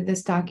included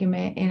this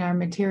document in our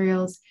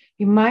materials.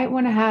 You might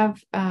want to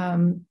have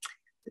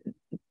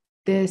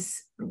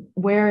this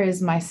 "where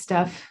is my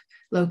stuff"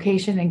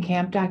 location and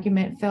camp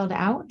document filled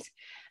out.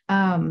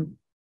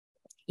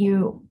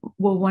 You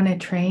will want to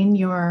train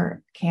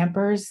your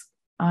campers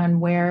on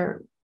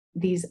where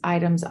these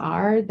items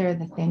are. They're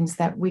the things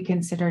that we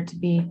consider to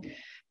be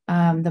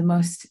the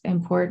most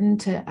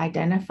important to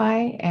identify.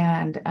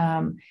 And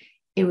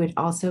it would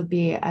also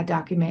be a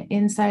document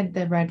inside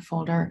the red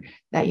folder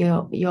that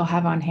you'll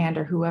have on hand,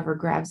 or whoever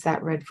grabs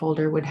that red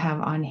folder would have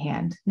on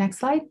hand. Next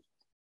slide.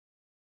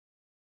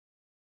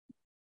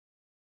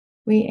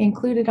 We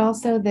included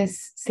also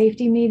this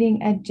safety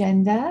meeting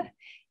agenda.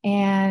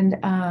 And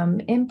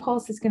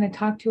Impulse is going to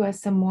talk to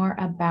us some more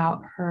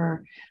about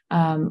her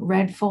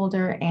red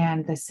folder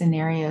and the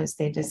scenarios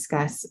they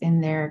discuss in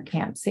their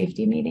camp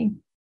safety meeting.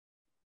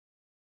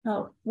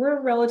 Oh, we're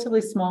a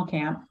relatively small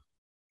camp.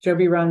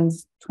 Joby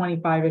runs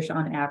 25-ish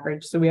on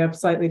average, so we have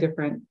slightly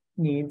different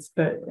needs,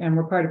 and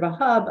we're part of a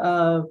hub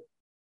of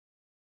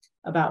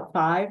about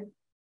 5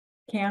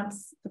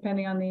 camps,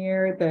 depending on the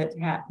year,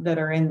 that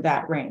are in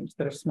that range,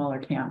 that are smaller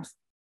camps.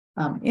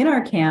 In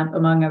our camp,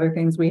 among other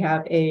things, we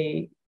have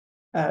a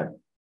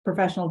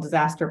professional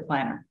disaster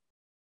planner,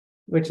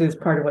 which is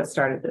part of what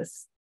started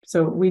this.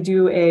 So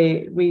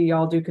we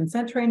all do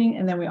consent training,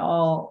 and then we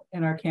all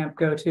in our camp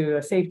go to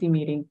a safety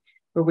meeting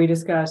where we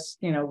discuss,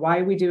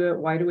 why we do it,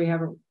 why do we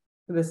have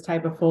this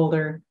type of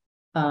folder,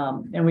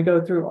 and we go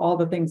through all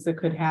the things that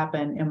could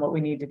happen and what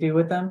we need to do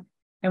with them.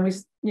 And we,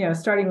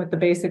 starting with the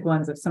basic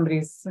ones, if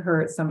somebody's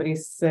hurt,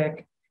 somebody's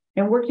sick,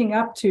 and working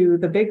up to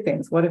the big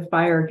things. What if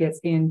fire gets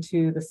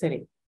into the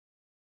city?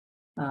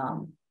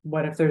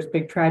 What if there's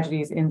big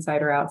tragedies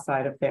inside or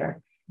outside of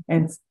there?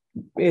 And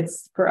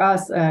it's for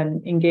us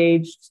an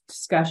engaged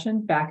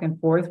discussion back and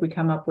forth. We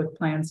come up with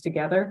plans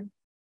together.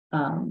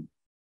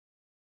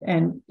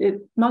 And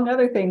among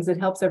other things, it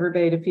helps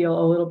everybody to feel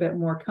a little bit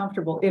more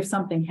comfortable. If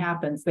something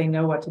happens, they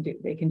know what to do.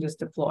 They can just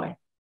deploy.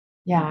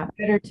 Yeah,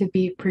 better to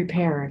be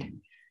prepared.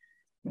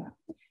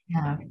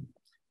 Yeah.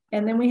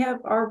 And then we have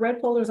our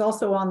red folders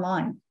also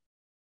online,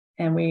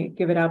 and we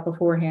give it out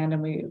beforehand,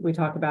 and we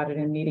talk about it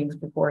in meetings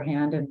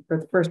beforehand. And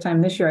for the first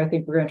time this year, I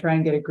think we're going to try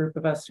and get a group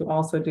of us to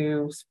also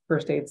do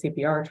first aid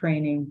CPR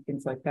training,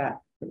 things like that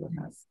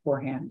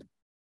beforehand.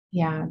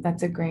 Yeah,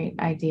 that's a great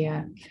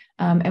idea.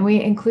 And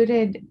we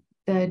included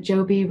the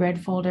Joby red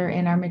folder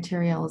in our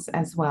materials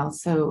as well.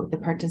 So the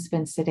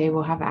participants today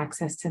will have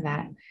access to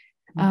that.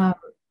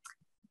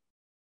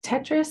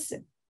 Tetris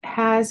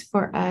has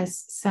for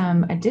us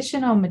some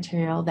additional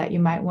material that you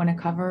might want to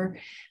cover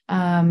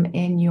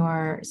in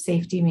your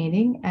safety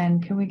meeting.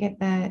 And can we get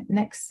the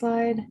next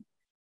slide?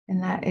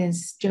 And that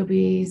is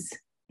Joby's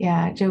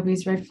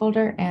red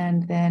folder.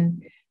 And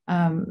then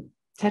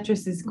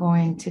Tetris is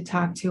going to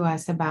talk to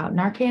us about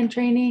Narcan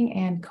training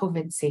and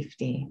COVID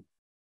safety.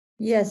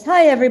 Yes.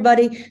 Hi,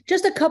 everybody.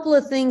 Just a couple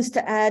of things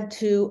to add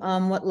to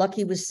what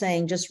Lucky was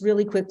saying, just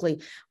really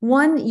quickly.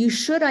 One, you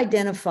should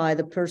identify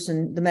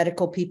the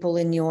medical people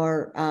in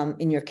your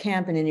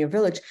camp and in your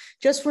village.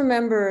 Just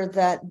remember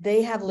that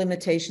they have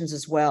limitations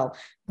as well.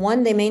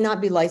 One, they may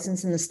not be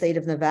licensed in the state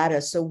of Nevada.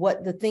 So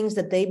what the things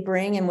that they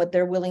bring and what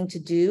they're willing to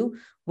do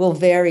will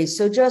vary.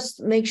 So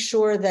just make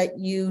sure that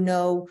you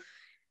know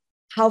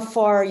how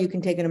far you can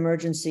take an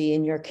emergency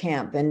in your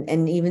camp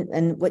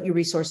and what your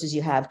resources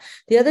you have.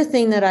 The other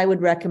thing that I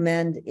would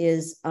recommend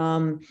is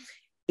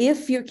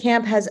if your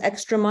camp has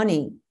extra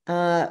money,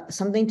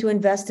 something to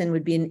invest in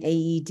would be an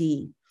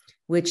AED,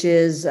 which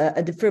is a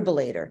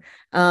defibrillator.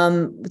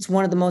 It's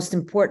one of the most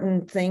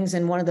important things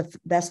and one of the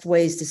best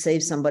ways to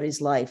save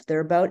somebody's life. They're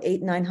about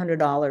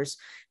 $800-900.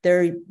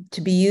 They're to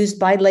be used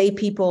by lay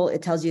people.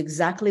 It tells you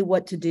exactly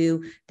what to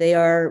do. They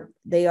are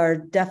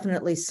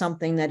definitely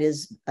something that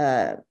is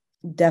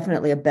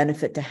definitely a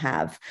benefit to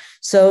have.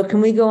 So can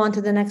we go on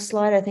to the next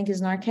slide? I think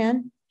is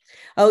Narcan.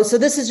 Oh, so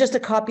this is just a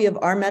copy of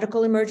our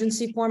medical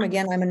emergency form.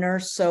 Again, I'm a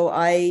nurse, so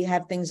I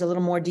have things a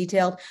little more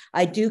detailed.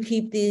 I do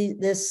keep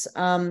this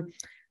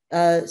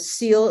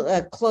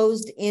seal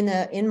closed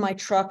in my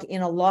truck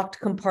in a locked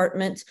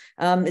compartment.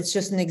 It's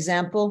just an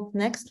example.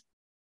 Next.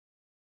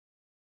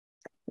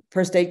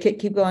 first aid kit.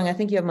 Keep going. I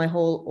think you have my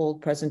whole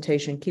old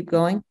presentation. Keep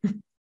going.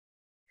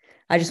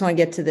 I just want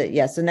to get to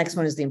yes, the next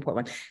one is the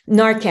important one.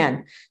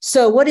 Narcan.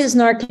 So what is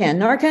Narcan?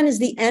 Narcan is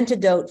the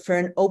antidote for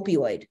an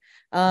opioid,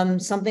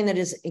 something that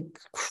is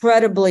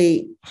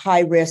incredibly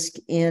high risk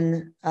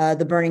in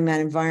the Burning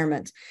Man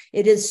environment.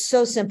 It is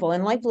so simple.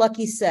 And like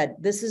Lucky said,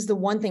 this is the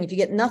one thing, if you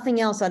get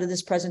nothing else out of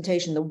this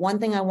presentation, the one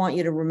thing I want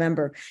you to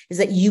remember is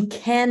that you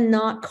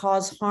cannot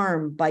cause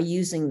harm by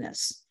using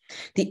this.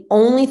 The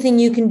only thing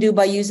you can do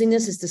by using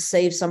this is to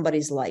save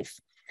somebody's life.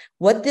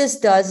 What this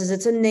does is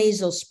it's a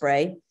nasal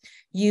spray.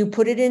 You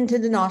put it into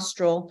the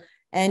nostril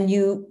and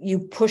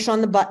you push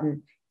on the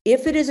button.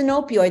 If it is an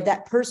opioid,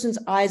 that person's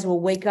eyes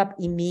will wake up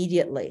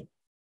immediately.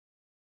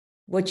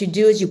 What you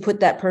do is you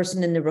put that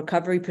person in the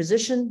recovery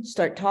position,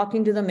 start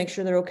talking to them, make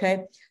sure they're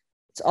okay.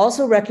 It's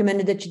also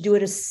recommended that you do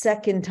it a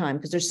second time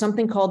because there's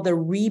something called the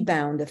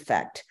rebound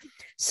effect.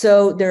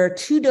 So there are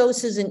 2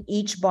 doses in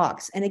each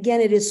box. And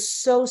again, it is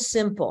so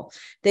simple.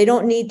 They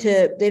don't need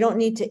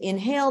to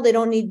inhale.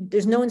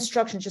 There's no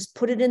instructions. Just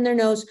put it in their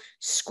nose,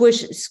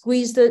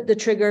 squeeze the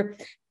trigger,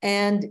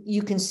 and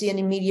you can see an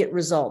immediate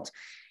result.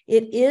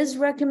 It is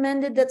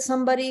recommended that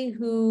somebody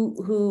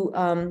who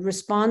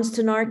responds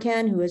to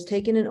Narcan, who has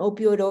taken an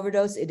opioid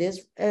overdose, it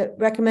is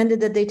recommended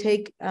that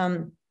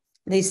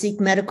they seek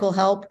medical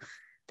help.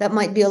 That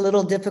might be a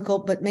little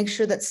difficult, but make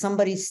sure that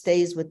somebody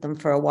stays with them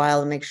for a while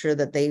and make sure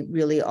that they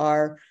really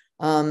are,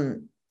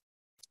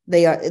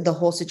 the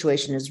whole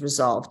situation is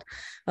resolved.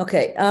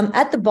 Okay,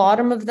 at the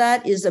bottom of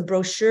that is a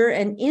brochure,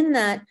 and in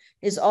that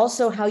is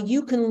also how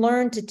you can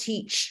learn to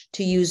teach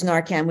to use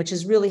Narcan, which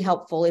is really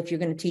helpful if you're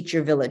going to teach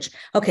your village.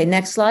 Okay,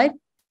 next slide.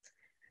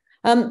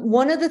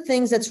 One of the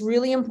things that's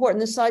really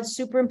important, this side's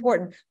super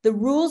important, the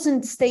rules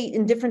in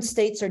different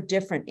states are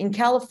different. In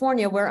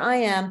California, where I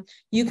am,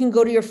 you can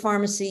go to your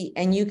pharmacy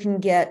and you can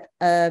get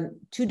 2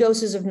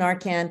 doses of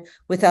Narcan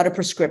without a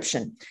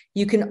prescription.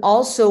 You can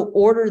also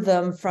order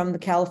them from the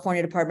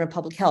California Department of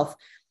Public Health.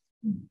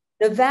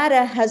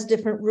 Nevada has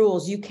different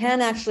rules. You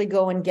can actually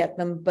go and get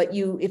them, but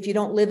if you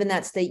don't live in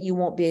that state, you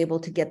won't be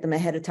able to get them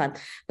ahead of time.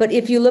 But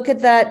if you look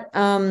at that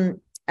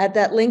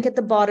link at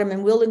the bottom,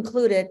 and we'll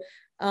include it,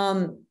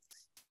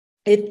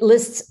 it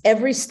lists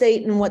every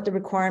state and what the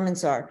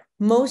requirements are.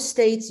 Most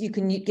states, you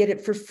can get it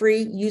for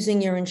free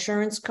using your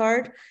insurance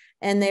card.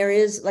 And there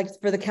is, like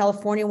for the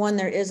California one,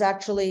 there is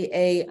actually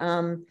a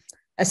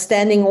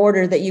standing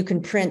order that you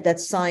can print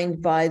that's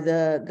signed by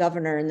the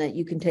governor and that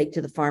you can take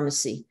to the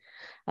pharmacy.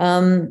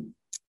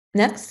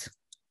 Next.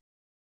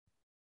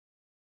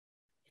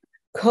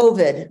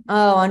 COVID.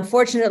 Oh,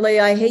 unfortunately,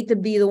 I hate to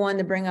be the one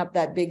to bring up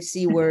that big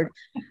C word.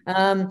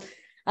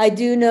 I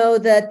do know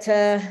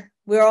that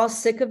we're all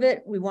sick of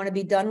it. We want to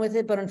be done with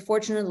it, but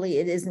unfortunately,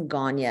 it isn't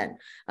gone yet.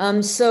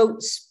 So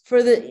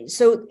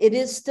it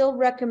is still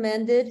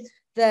recommended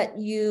that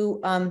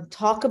you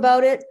talk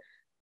about it,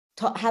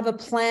 have a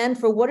plan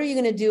for what are you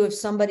going to do if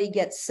somebody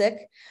gets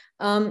sick.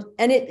 And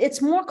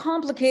it's more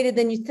complicated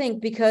than you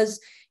think, because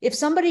if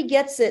somebody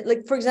gets it,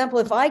 like for example,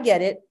 if I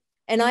get it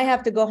and I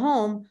have to go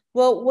home,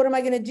 well, what am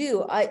I going to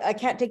do? I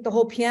can't take the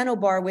whole piano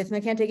bar with me.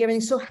 I can't take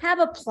everything. So have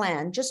a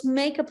plan. Just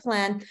make a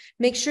plan.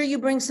 Make sure you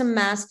bring some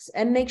masks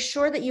and make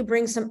sure that you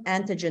bring some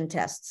antigen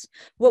tests.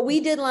 What we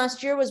did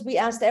last year was we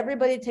asked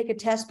everybody to take a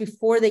test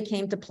before they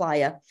came to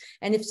Playa.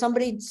 And if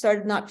somebody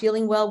started not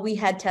feeling well, we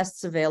had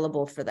tests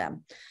available for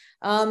them.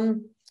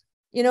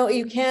 You know,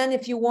 you can,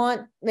 if you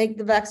want, make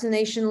the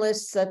vaccination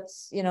lists.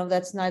 That's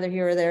neither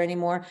here or there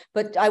anymore.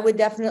 But I would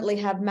definitely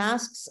have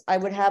masks. I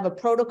would have a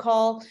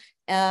protocol.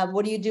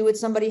 What do you do with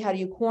somebody? How do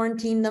you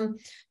quarantine them?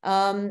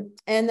 And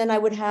then I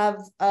would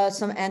have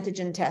some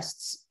antigen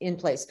tests in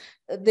place.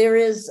 There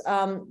is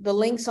the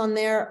links on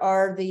there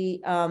are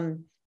the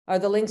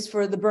links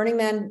for the Burning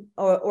Man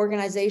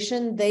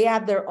organization. They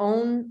have their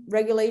own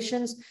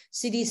regulations,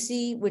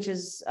 CDC, which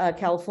is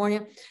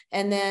California.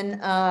 And then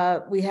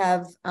we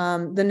have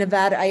the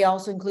Nevada. I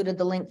also included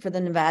the link for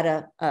the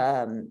Nevada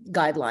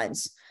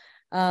guidelines,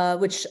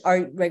 which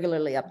are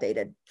regularly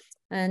updated.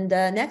 And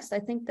next, I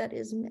think that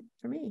is it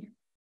for me.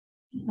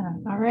 Yeah.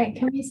 All right.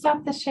 Can we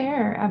stop the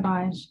share,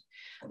 Abaj?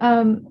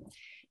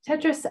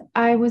 Tetris,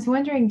 I was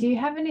wondering, do you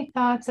have any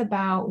thoughts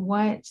about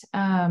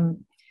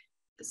some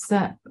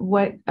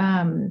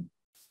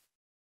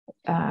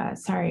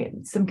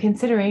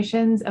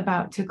considerations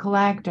about to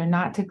collect or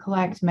not to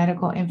collect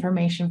medical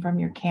information from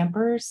your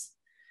campers?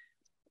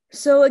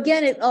 So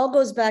again, it all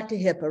goes back to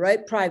HIPAA,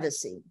 right?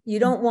 Privacy. You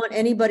don't want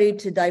anybody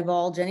to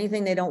divulge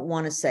anything they don't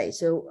want to say.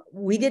 So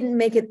we didn't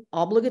make it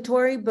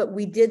obligatory, but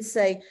we did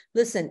say,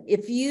 listen,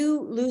 if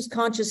you lose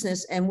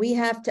consciousness and we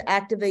have to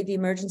activate the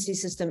emergency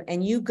system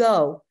and you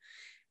go,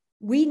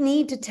 we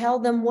need to tell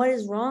them what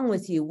is wrong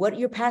with you, what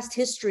your past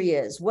history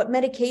is, what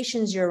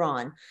medications you're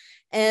on.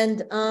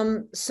 And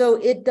so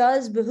it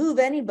does behoove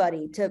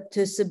anybody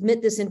to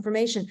submit this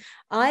information.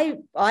 I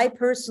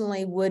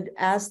personally would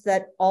ask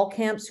that all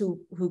camps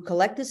who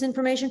collect this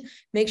information,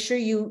 make sure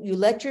you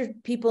let your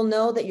people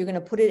know that you're going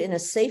to put it in a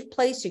safe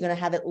place. You're going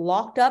to have it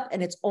locked up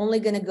and it's only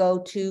going to go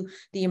to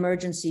the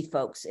emergency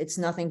folks. It's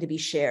nothing to be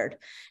shared.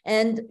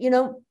 And,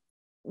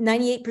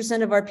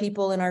 98% of our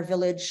people in our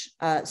village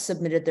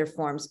submitted their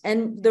forms,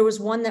 and there was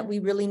one that we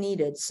really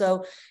needed.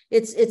 So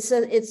it's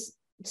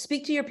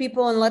speak to your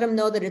people and let them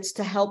know that it's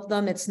to help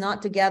them. It's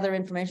not to gather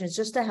information. It's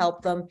just to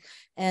help them,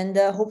 and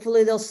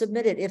hopefully they'll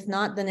submit it. If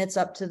not, then it's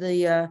up to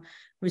the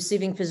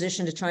receiving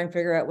physician to try and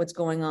figure out what's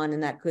going on,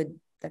 and that could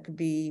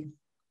be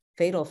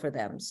fatal for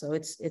them. So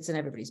it's in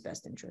everybody's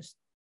best interest.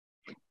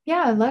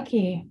 Yeah,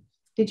 Lucky.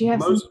 Did you have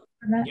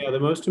the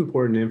most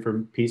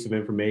important piece of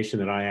information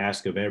that I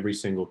ask of every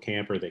single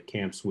camper that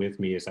camps with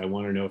me is I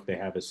want to know if they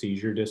have a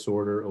seizure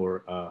disorder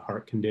or a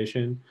heart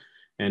condition.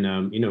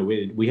 And, you know,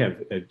 we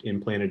have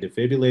implanted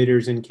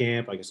defibrillators in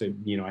camp. Like I said,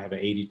 you know, I have an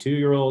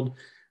 82-year-old,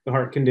 the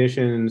heart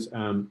conditions,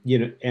 you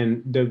know,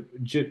 and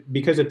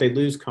because if they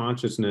lose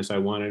consciousness, I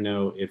want to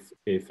know if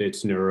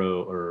it's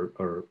neuro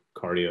or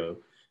cardio.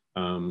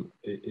 And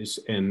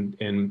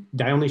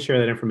I only share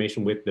that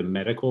information with the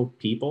medical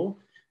people.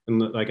 And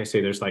like I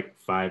say, there's like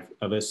 5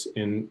 of us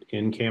in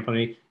camp.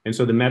 And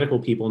so the medical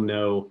people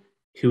know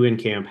who in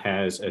camp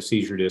has a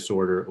seizure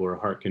disorder or a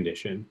heart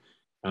condition.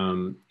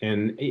 And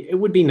it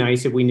would be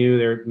nice if we knew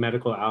their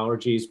medical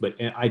allergies, but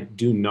I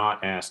do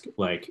not ask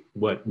like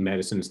what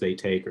medicines they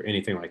take or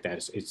anything like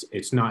that.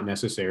 It's not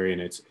necessary,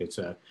 and it's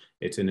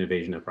an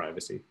invasion of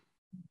privacy.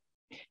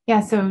 Yeah,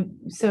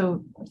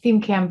 so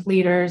theme camp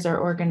leaders or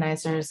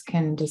organizers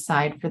can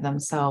decide for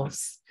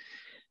themselves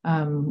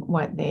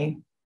what they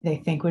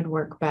think would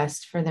work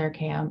best for their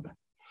camp.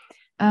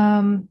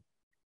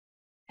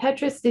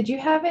 Petrus, did you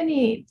have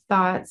any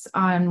thoughts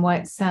on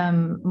what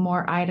some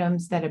more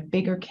items that a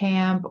bigger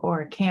camp or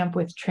a camp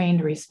with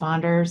trained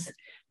responders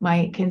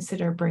might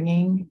consider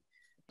bringing?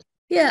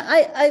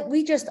 Yeah,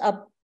 we just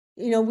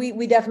you know,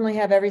 we definitely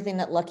have everything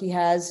that Lucky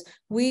has.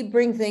 We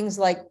bring things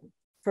like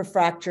for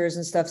fractures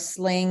and stuff,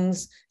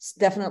 slings,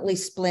 definitely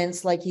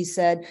splints, like he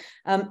said.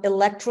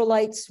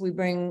 Electrolytes,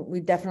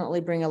 we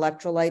definitely bring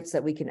electrolytes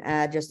that we can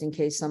add just in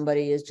case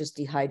somebody is just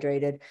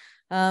dehydrated.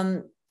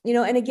 You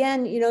know, and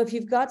again, you know, if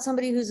you've got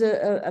somebody who's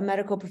a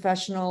medical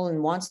professional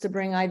and wants to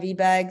bring IV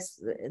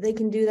bags, they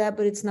can do that,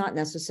 but it's not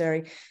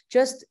necessary.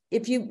 Just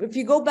if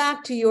you go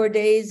back to your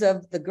days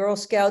of the Girl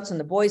Scouts and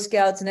the Boy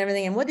Scouts and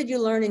everything, and what did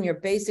you learn in your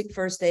basic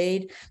first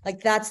aid?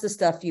 Like, that's the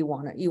stuff you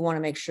want to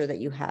make sure that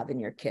you have in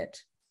your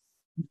kit.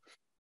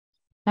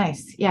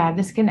 Nice. Yeah,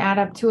 this can add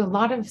up to a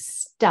lot of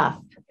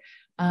stuff.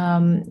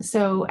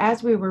 So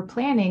as we were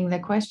planning, the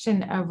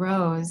question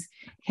arose,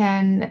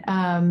 can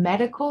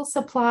medical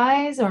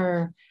supplies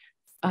or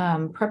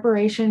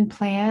preparation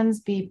plans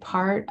be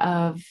part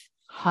of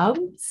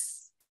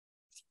hubs?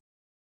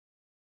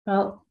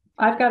 Well,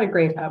 I've got a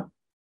great hub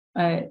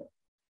and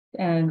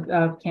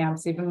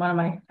camps. Even one of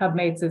my hub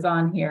mates is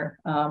on here.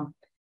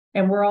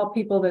 And we're all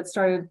people that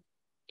started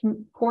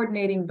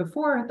coordinating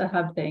before the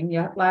hub thing.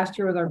 Yeah, last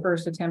year was our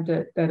first attempt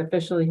at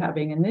officially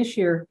hubbing, and this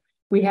year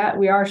we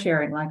are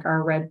sharing like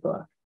our red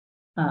book.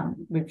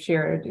 We've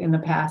shared in the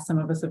past. Some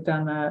of us have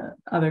done the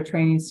other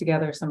trainings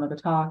together, some of the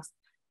talks.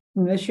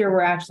 And this year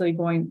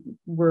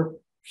we're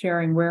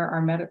sharing where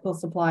our medical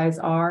supplies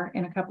are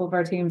in a couple of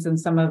our teams and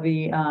some of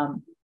the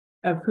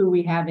of who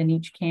we have in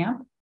each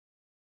camp,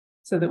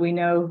 so that we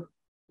know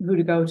who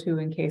to go to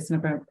in case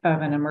of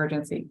an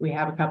emergency. We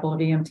have a couple of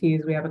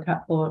EMTs. We have a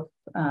couple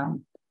of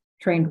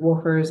trained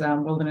wolfers,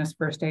 wilderness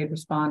first aid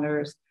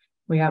responders.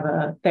 We have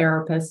a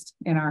therapist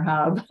in our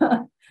hub,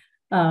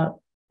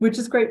 which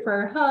is great for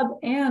our hub.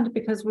 And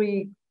because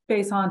we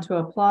face onto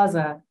a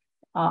plaza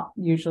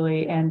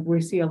usually, and we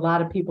see a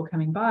lot of people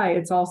coming by,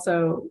 it's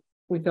also,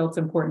 we feel it's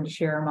important to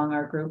share among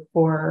our group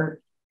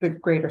for the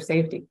greater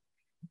safety.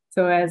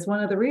 So as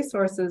one of the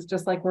resources,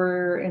 just like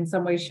we're in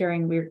some ways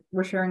sharing,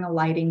 we're sharing a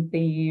lighting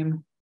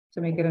theme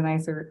to make it a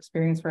nicer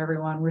experience for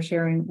everyone. We're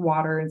sharing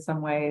water in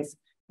some ways.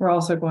 We're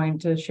also going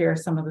to share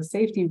some of the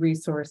safety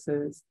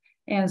resources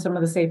and some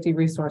of the safety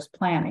resource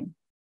planning.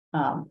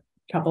 A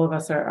couple of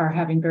us are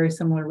having very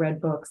similar red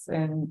books,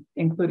 and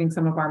including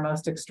some of our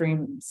most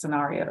extreme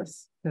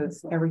scenarios,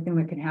 because everything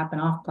that can happen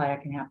off playa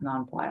can happen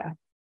on playa.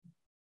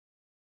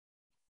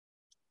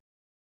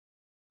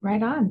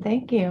 Right on.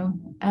 Thank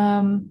you.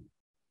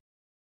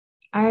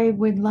 I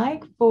would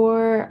like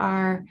for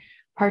our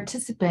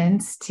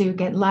participants to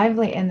get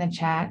lively in the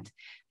chat.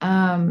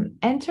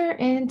 Enter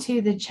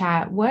into the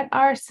chat. What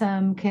are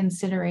some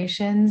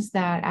considerations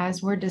that,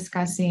 as we're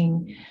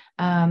discussing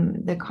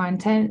the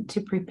content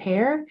to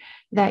prepare,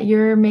 that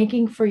you're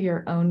making for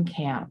your own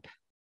camp?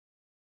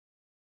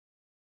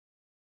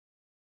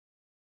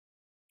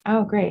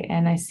 Oh, great.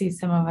 And I see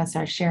some of us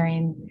are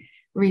sharing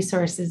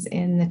resources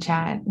in the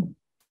chat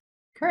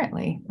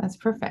currently. That's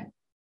perfect.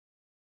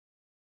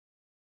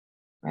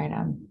 Right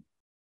on.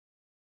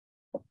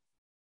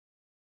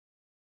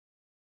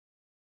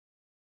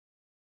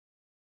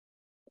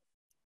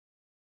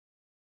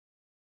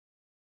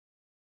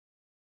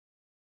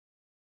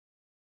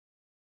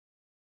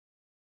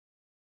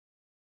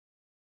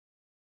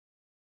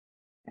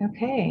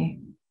 Okay.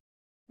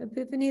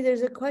 Epiphany,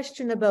 there's a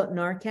question about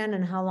Narcan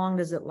and how long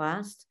does it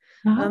last?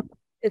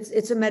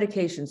 It's a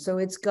medication, so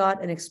it's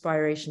got an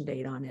expiration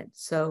date on it.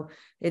 So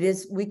it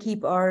is. We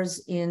keep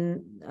ours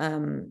in.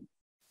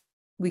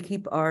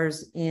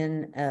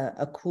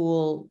 A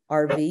cool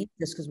RV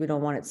just because we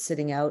don't want it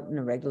sitting out in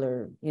a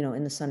regular,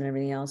 in the sun and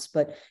everything else.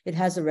 But it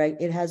has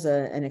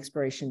an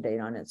expiration date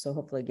on it. So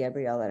hopefully,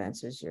 Gabrielle, that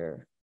answers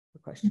your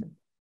question.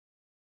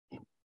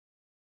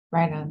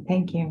 Right on.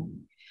 Thank you.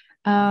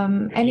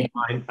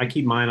 I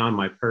keep mine on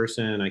my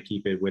person. I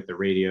keep it with the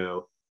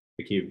radio.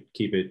 I keep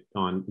it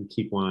on.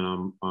 Keep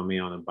one on me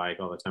on the bike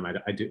all the time.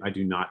 I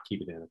do not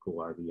keep it in a cool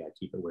RV. I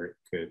keep it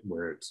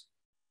where it's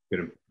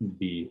going to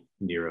be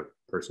near a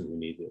person who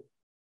needs it.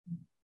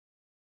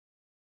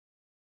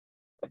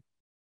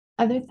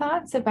 Other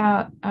thoughts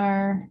about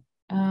our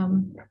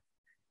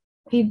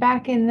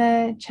feedback in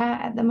the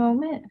chat at the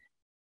moment?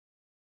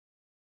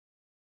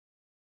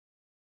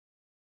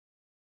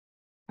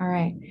 All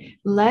right,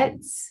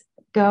 let's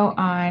go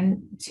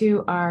on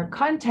to our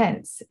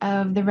contents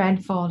of the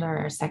red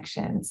folder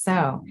section.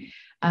 So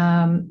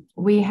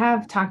we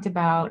have talked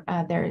about,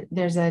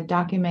 there's a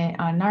document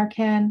on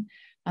Narcan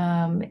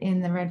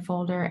in the red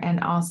folder, and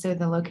also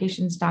the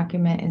locations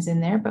document is in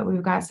there, but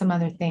we've got some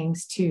other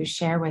things to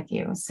share with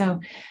you. So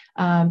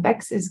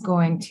Bex is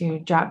going to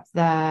drop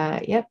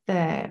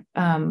the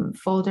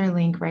folder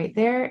link right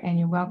there, and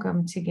you're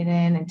welcome to get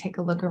in and take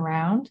a look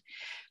around.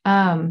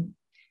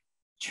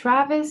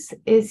 Travis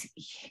is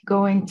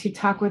going to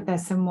talk with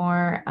us some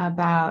more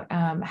about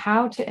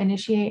how to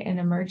initiate an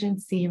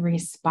emergency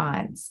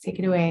response. Take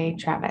it away,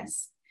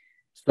 Travis.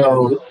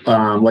 So,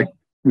 like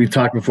we've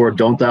talked before,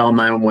 don't dial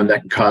 911. That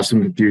can cause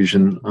some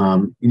confusion.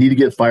 You need to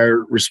get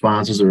fire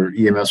responses or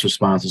EMS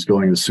responses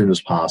going as soon as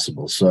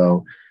possible.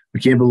 So we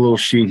came up with a little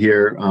sheet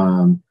here.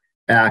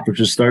 ACT, which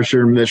is start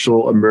your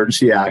initial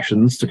emergency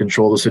actions to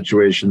control the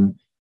situation.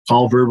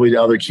 Call verbally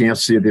to other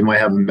camps, see if they might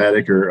have a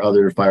medic or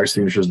other fire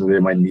extinguishers that they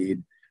might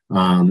need.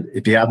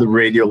 If you have the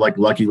radio, like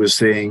Lucky was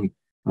saying,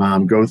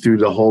 go through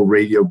the whole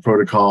radio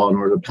protocol in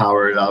order to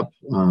power it up.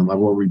 I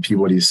won't repeat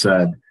what he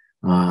said.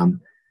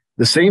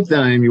 The same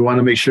time, you want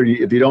to make sure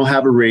if you don't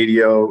have a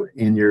radio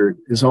and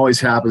this always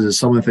happens is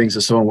someone thinks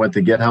that someone went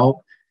to get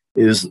help,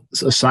 is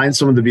assign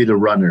someone to be the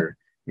runner.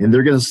 And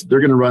they're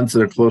gonna run to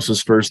their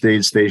closest first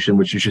aid station,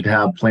 which you should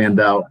have planned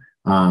out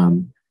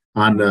on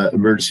the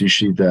emergency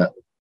sheet that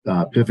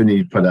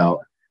Epiphany put out.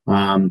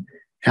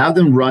 Have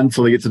them run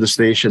till they get to the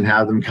station,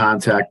 have them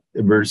contact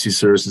emergency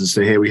services and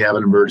say, hey, we have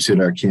an emergency at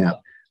our camp.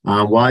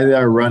 While they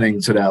are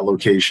running to that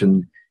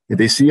location, if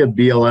they see a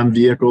BLM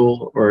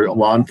vehicle or a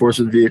law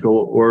enforcement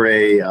vehicle or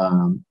a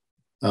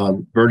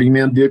Burning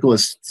Man vehicle, a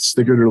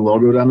sticker or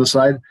logo down the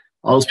side,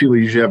 all those people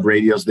usually have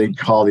radios. They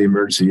call the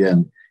emergency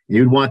in.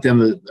 You'd want them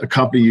to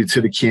accompany you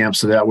to the camp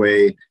so that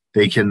way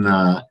they can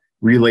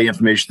relay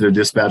information to their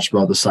dispatch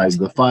about the size of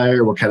the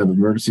fire, what kind of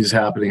emergency is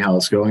happening, how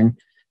it's going.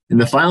 And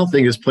the final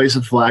thing is place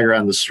a flagger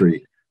on the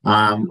street.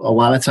 A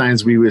lot of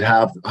times we would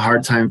have a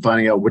hard time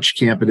finding out which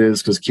camp it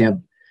is because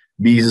Camp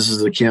Beezus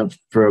is a camp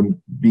from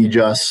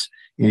Beejus,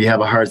 and you have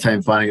a hard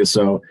time finding it.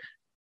 So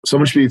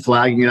someone should be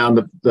flagging it on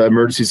the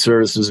emergency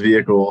services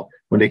vehicle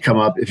when they come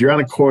up. If you're on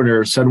a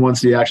corner, send one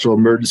to the actual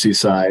emergency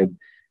side,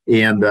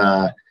 and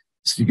so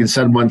you can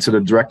send one to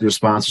the direct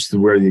responders to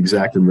where the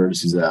exact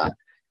emergency is at.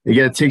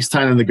 Again, it takes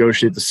time to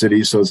negotiate the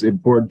city, so it's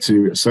important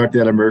to start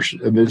that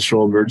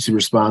initial emergency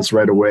response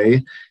right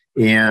away.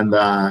 And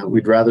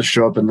we'd rather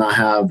show up and not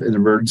have an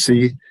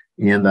emergency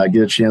and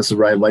get a chance to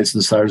ride lights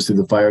and sirens through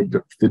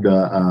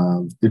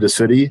the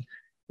city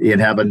and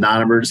have a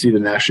non-emergency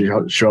than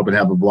actually show up and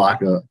have a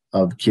block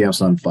of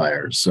camps on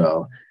fire.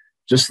 So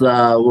just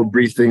a little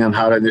brief thing on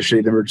how to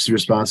initiate an emergency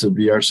response at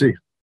BRC.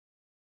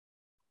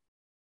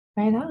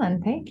 Right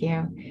on. Thank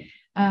you.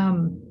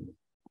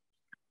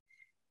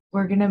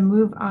 We're going to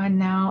move on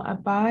now,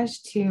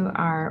 Abaj, to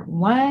our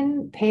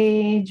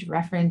one-page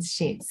reference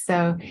sheets.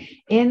 So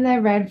in the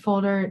red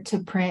folder to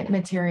print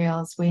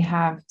materials, we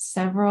have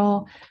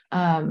several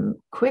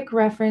quick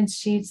reference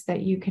sheets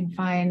that you can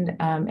find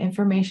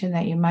information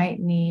that you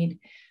might need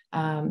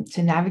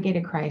to navigate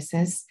a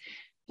crisis.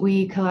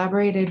 We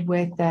collaborated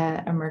with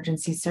the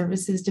Emergency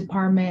Services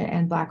Department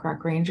and Black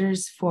Rock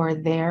Rangers for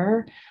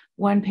their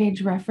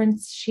one-page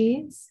reference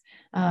sheets.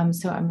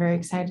 So I'm very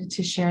excited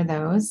to share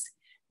those.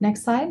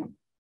 Next slide.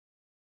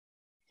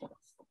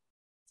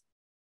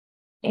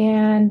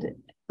 And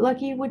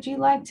Lucky, would you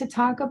like to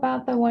talk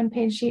about the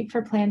one-page sheet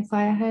for Plan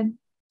Fly Ahead?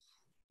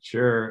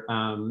 Sure.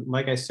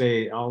 Like I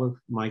say, all of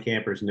my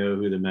campers know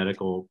who the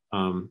medical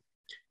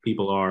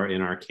people are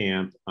in our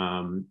camp.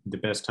 The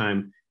best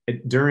time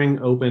during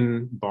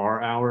open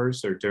bar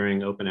hours or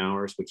during open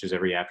hours, which is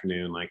every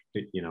afternoon, like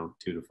 2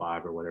 to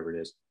 5 or whatever it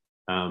is,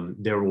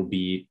 there will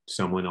be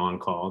someone on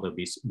call.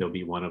 There'll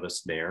be one of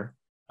us there.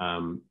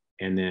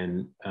 And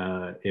then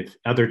if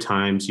other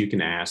times you can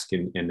ask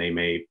and they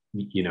may,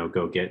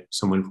 go get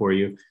someone for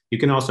you. You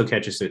can also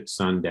catch us at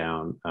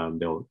sundown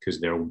because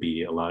there will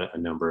be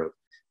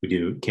we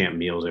do camp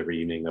meals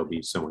every evening. There'll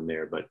be someone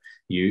there, but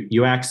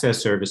you access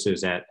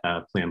services at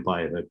Plan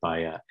Fly Ahead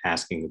by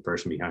asking the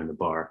person behind the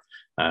bar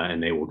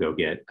and they will go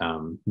get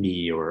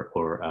me or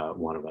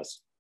one of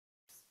us.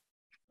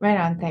 Right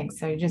on, thanks.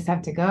 So you just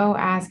have to go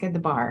ask at the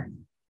bar.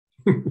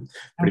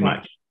 Pretty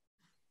much.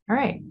 All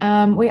right.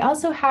 We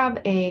also have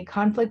a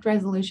conflict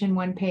resolution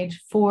one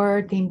page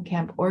for theme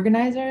camp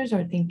organizers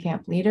or theme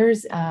camp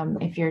leaders.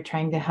 If you're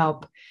trying to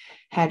help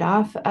head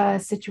off a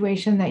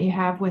situation that you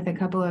have with a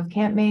couple of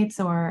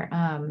campmates, or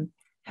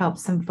help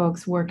some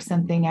folks work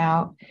something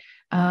out.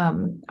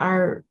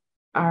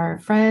 Our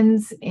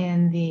friends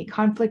in the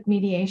conflict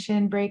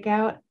mediation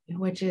breakout,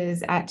 which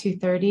is at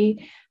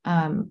 2:30,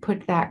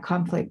 put that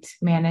conflict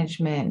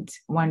management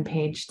one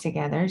page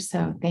together.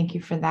 So thank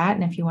you for that.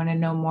 And if you want to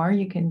know more,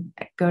 you can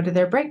go to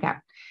their breakout.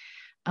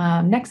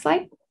 Next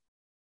slide.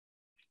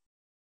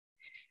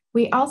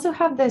 We also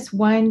have this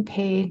one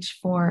page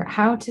for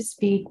how to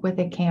speak with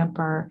a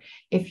camper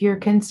if you're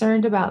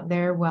concerned about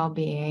their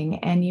well-being,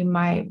 and you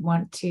might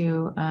want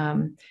to,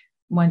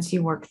 once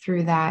you work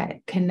through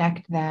that,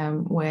 connect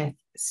them with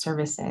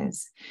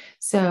services.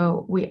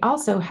 So we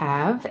also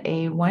have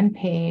a one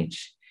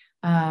page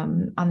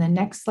on the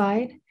next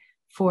slide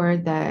for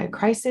the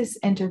crisis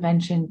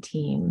intervention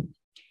team.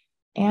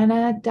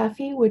 Anna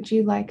Duffy, would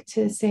you like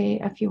to say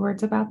a few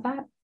words about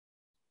that?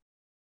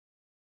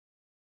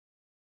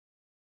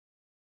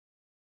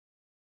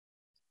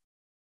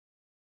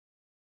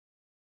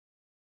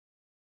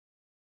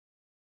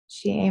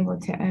 She able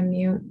to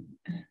unmute?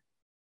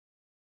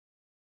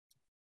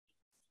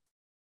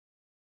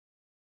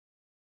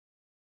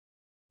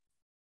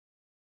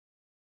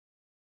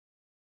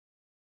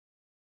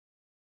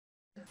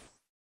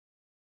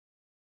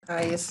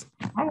 Guys,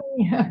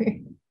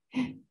 Hi.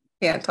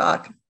 can't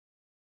talk.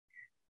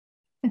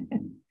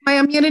 Am I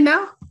unmuted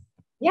now?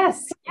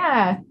 Yes,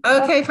 yeah.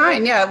 Okay,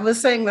 fine. Yeah, I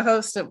was saying the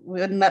host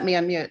wouldn't let me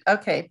unmute.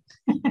 Okay.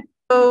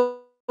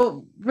 So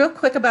real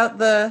quick about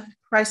the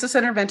crisis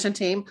intervention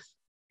team.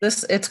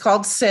 It's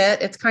called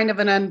SIT. It's kind of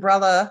an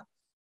umbrella.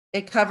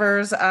 It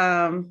covers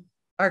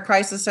our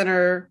crisis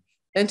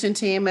intervention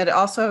team. It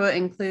also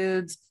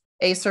includes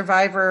a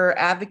survivor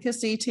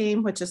advocacy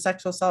team, which is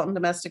sexual assault and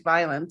domestic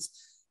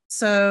violence.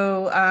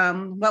 So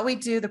what we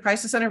do, the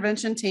crisis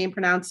intervention team,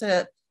 pronounce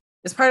it,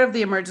 is part of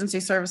the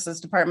emergency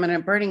services department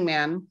at Burning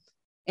Man.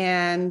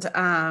 And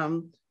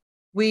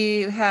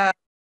we have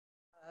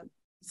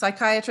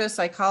psychiatrists,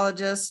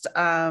 psychologists,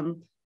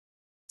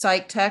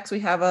 psych techs.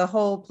 We have a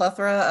whole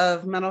plethora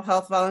of mental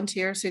health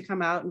volunteers who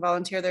come out and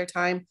volunteer their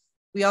time.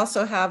 We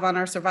also have on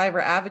our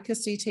survivor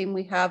advocacy team,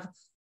 we have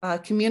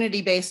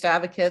community-based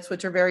advocates,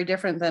 which are very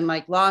different than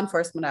like law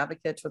enforcement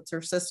advocates, which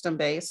are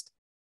system-based.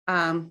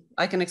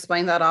 I can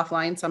explain that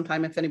offline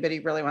sometime if anybody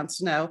really wants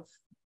to know,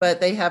 but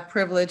they have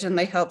privilege and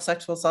they help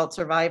sexual assault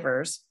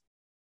survivors.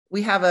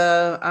 We have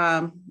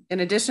in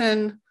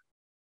addition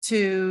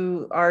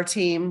to our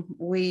team,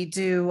 we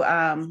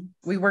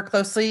work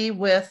closely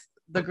with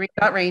the Green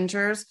Dot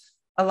Rangers.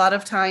 A lot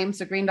of times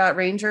the Green Dot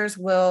Rangers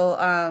will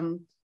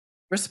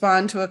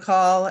respond to a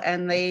call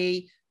and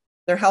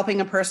they're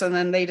helping a person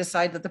and they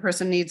decide that the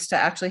person needs to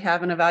actually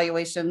have an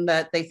evaluation,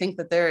 that they think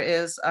that there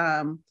is,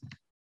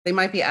 they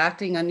might be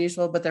acting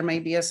unusual, but there may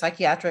be a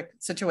psychiatric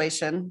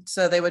situation.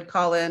 So they would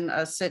call in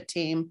a SIT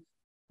team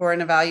for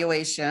an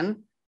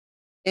evaluation.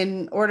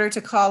 In order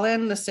to call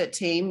in the SIT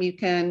team, you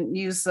can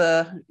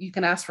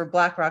ask for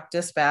Black Rock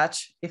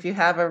Dispatch. If you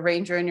have a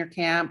ranger in your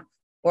camp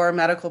or a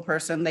medical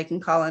person, they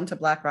can call into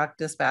Black Rock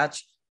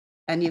Dispatch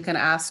and you can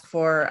ask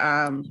for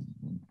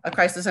a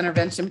crisis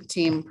intervention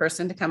team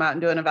person to come out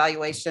and do an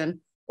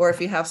evaluation. Or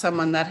if you have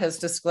someone that has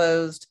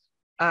disclosed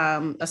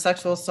a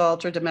sexual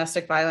assault or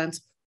domestic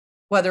violence,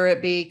 whether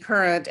it be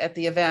current at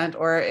the event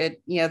or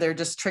they're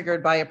just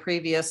triggered by a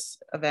previous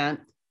event,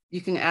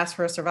 you can ask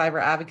for a survivor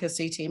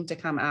advocacy team to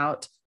come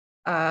out.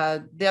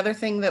 The other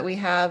thing that we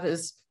have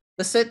is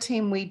the SIT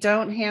team. We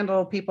don't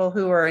handle people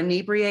who are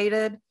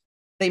inebriated.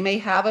 They may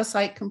have a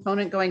psych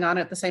component going on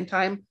at the same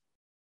time,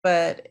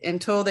 but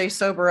until they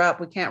sober up,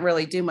 we can't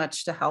really do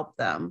much to help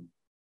them.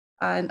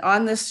 And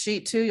on this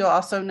sheet too, you'll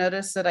also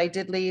notice that I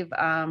did leave,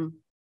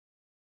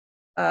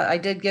 I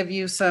did give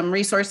you some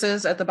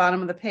resources at the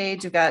bottom of the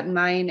page. You've got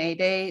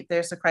 988,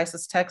 there's a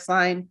crisis text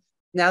line.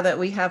 Now that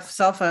we have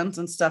cell phones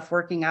and stuff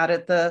working out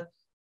at the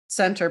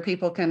center,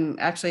 people can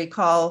actually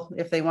call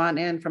if they want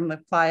in from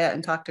the playa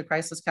and talk to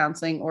crisis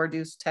counseling or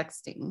do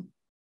texting.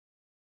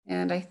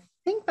 And I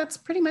think that's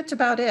pretty much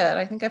about it.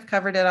 I think I've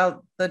covered it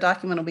out. The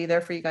document will be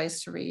there for you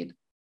guys to read.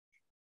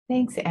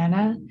 Thanks,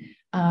 Anna.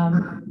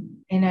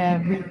 In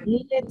a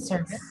related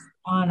service,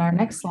 on our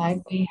next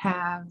slide, we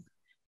have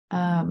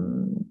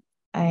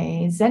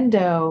a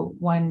Zendo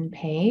one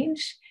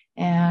page,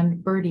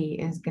 and Bertie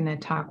is going to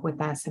talk with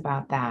us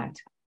about that.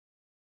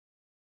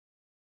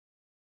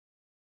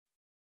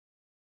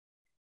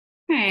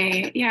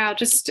 Hi, yeah, I'll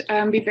just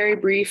be very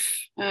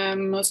brief.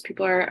 Most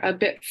people are a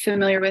bit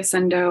familiar with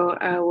Zendo.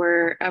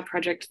 We're a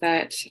project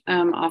that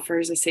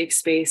offers a safe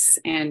space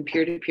and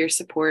peer-to-peer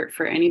support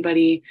for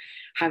anybody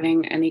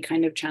having any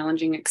kind of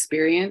challenging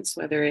experience,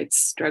 whether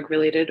it's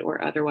drug-related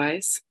or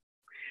otherwise.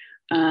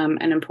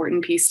 An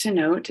important piece to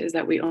note is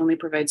that we only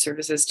provide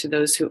services to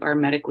those who are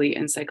medically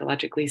and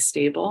psychologically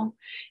stable.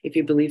 If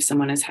you believe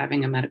someone is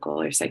having a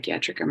medical or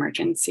psychiatric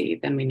emergency,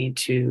 then we need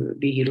to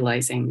be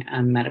utilizing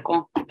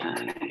medical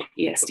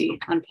ESD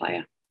on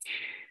Playa.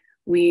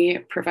 We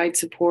provide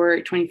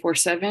support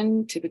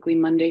 24/7, typically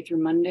Monday through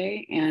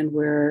Monday, and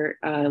we're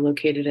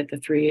located at the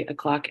 3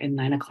 o'clock and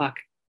 9 o'clock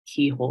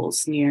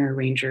keyholes near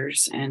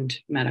Rangers and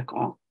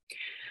Medical.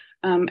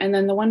 And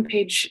then the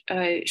one-page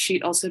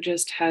sheet also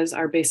just has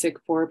our basic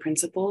 4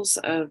 principles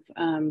of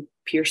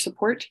peer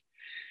support.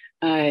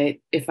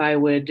 If I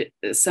would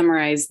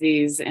summarize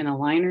these in a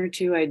line or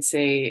two, I'd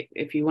say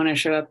if you want to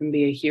show up and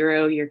be a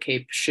hero, your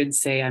cape should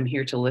say, "I'm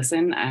here to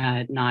listen,"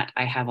 not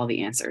 "I have all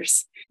the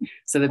answers."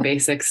 So the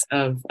basics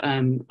of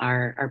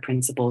our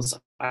principles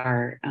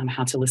are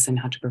how to listen,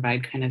 how to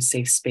provide kind of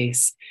safe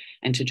space,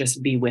 and to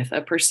just be with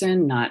a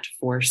person, not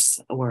force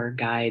or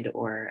guide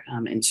or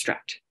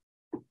instruct.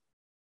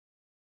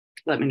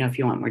 Let me know if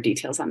you want more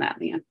details on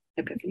that, Leanne.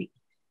 Epiphany.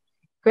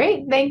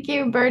 Great. Thank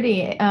you,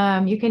 Birdie.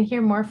 You can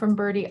hear more from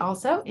Birdie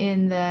also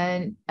in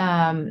the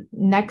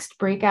next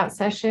breakout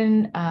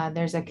session.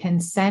 There's a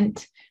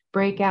consent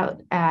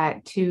breakout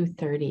at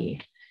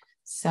 2:30.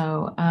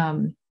 So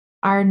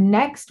our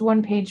next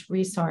one-page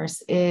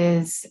resource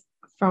is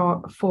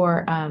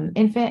for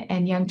infant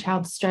and young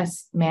child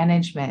stress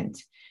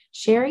management.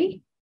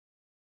 Sherry?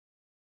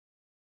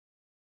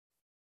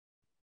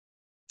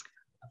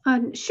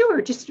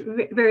 Sure, just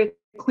very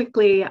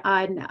quickly,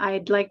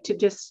 I'd like to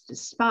just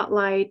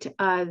spotlight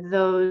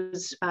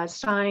those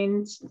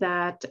signs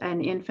that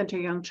an infant or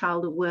young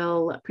child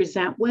will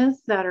present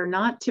with that are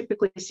not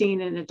typically seen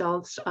in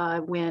adults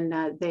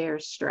when they are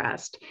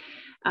stressed.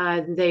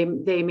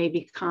 They may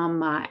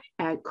become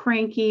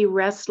cranky,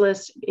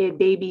 restless.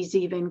 Babies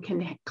even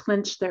can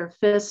clench their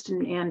fist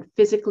and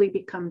physically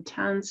become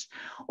tense,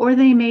 or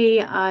they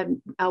may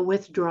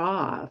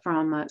withdraw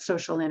from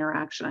social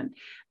interaction.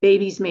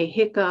 Babies may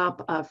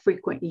hiccup,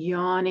 frequent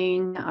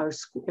yawning or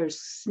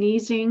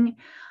sneezing,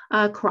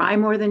 cry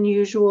more than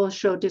usual,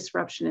 show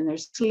disruption in their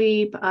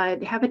sleep,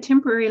 have a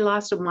temporary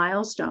loss of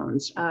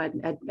milestones, a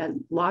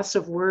loss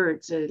of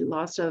words, a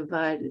loss of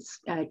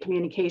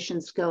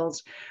communication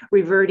skills,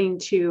 reverting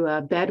to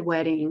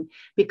bedwetting,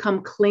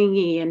 become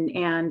clingy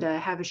and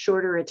have a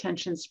shorter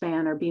attention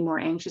span, or be more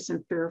anxious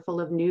and fearful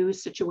of new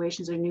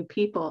situations or new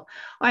people,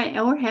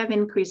 or have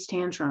increased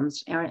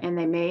tantrums, and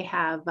they may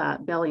have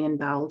belly and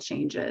bowel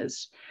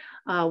changes.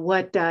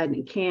 What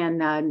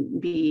can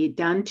be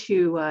done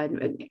to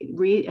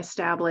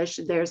reestablish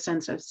their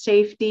sense of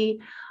safety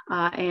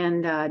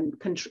and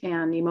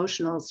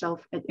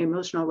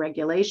emotional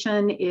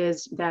regulation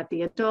is that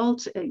the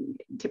adult,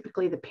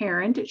 typically the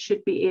parent, it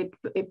should be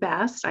at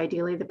best,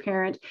 ideally the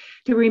parent,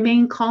 to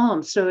remain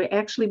calm. So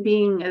actually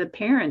being the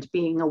parent,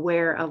 being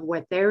aware of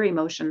what their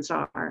emotions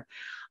are.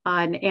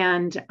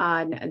 And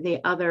the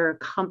other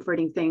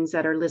comforting things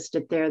that are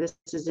listed there. This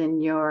is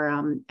in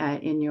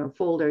your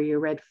folder,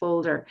 your red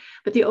folder.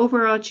 But the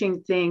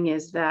overarching thing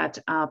is that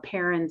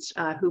parents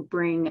who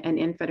bring an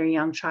infant or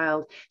young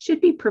child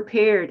should be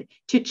prepared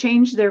to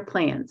change their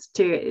plans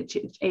in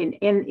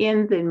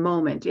the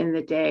moment, in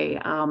the day.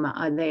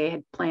 They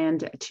had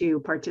planned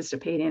to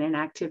participate in an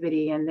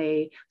activity, and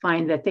they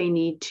find that they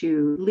need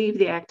to leave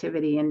the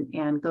activity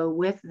and go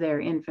with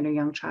their infant or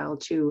young child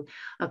to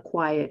a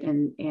quiet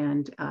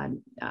and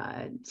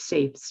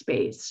safe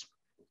space.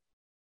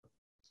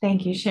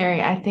 Thank you,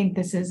 Sherry. I think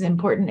this is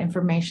important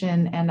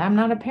information, and I'm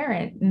not a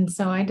parent, and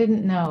so I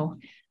didn't know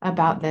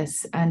about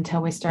this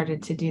until we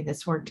started to do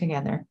this work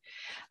together.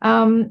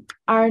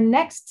 Our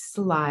next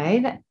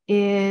slide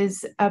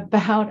is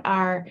about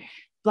our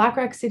Black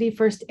Rock City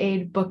First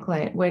Aid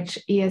booklet, which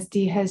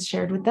ESD has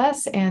shared with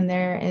us, and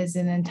there is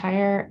an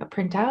entire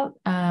printout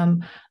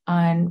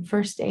on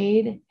first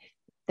aid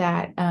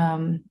that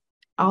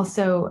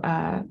also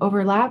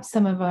overlaps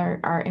some of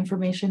our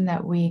information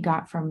that we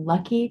got from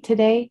Lucky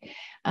today,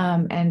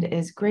 and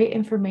is great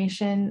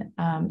information.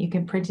 You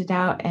can print it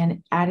out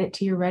and add it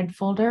to your red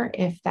folder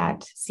if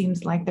that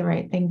seems like the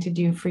right thing to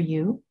do for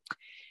you.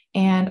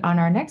 And on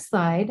our next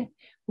slide,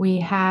 we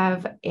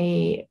have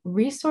a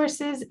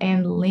resources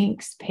and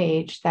links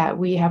page that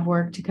we have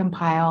worked to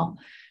compile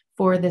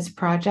for this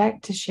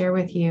project to share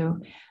with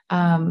you.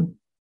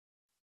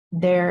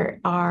 There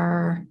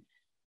are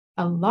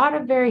a lot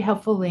of very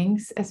helpful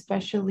links,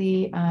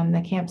 especially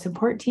the camp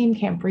support team,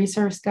 camp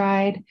resource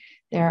guide.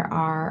 There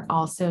are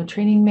also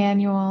training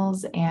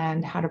manuals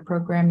and how to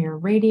program your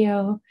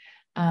radio.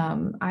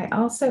 I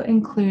also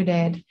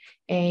included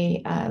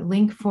a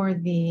link for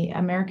the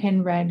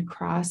American Red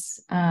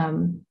Cross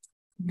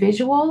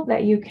visual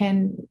that you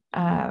can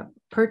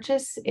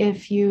purchase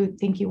if you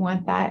think you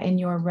want that in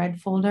your red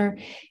folder.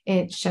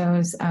 It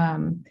shows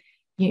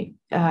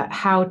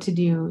how to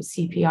do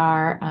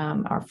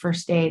CPR or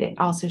first aid. It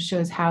also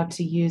shows how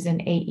to use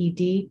an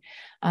AED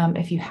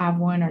if you have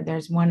one or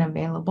there's one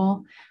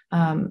available.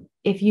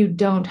 If you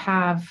don't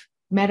have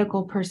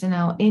medical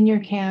personnel in your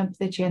camp,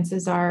 the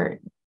chances are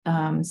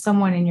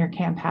someone in your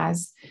camp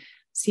has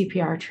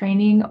CPR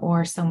training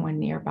or someone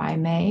nearby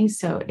may.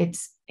 So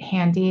it's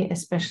handy,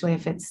 especially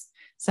if it's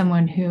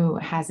someone who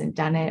hasn't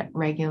done it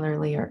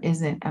regularly or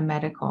isn't a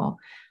medical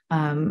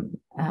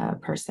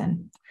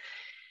person.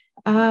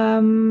 All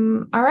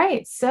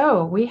right,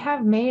 so we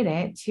have made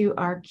it to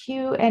our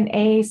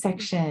Q&A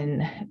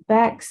section.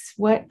 Bex,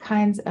 what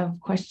kinds of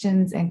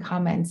questions and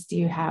comments do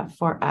you have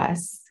for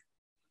us?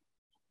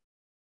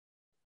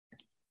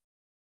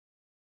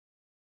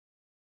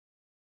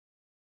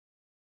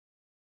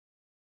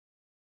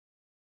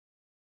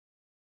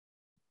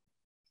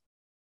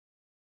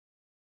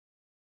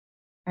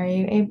 Are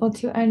you able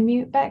to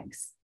unmute,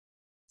 Bex?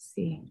 Let's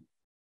see.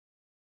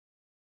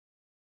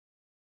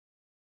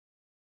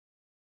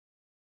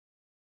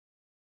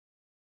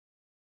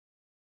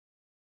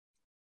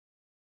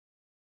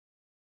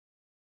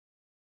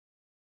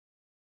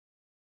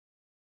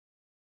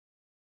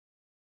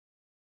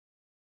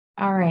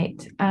 All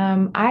right,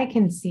 I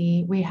can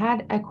see we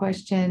had a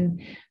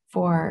question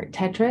for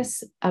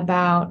Tetris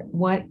about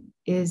what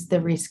is the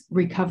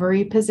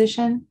recovery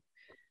position.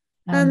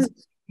 So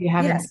you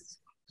haven't. Yes.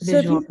 So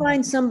if you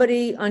find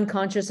somebody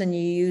unconscious and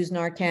you use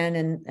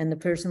Narcan and the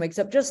person wakes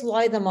up, just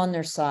lie them on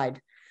their side.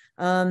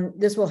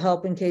 This will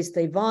help in case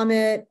they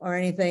vomit or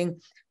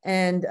anything,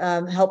 and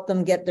help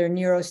them get their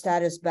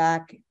neurostatus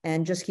back,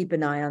 and just keep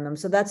an eye on them.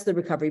 So that's the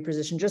recovery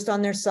position, just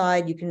on their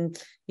side. You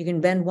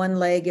can bend one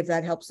leg if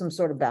that helps them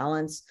sort of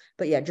balance,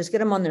 but yeah, just get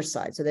them on their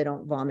side so they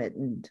don't vomit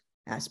and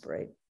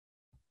aspirate.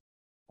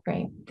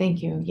 Great,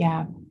 thank you.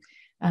 Yeah.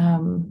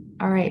 All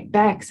right,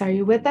 Bex, are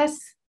you with us?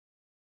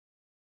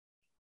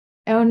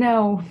 Oh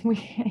no,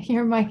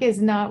 your mic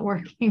is not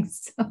working.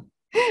 So,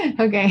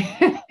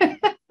 okay.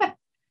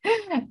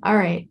 All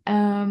right,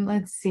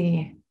 let's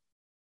see.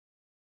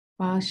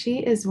 While she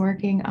is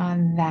working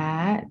on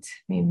that,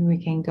 maybe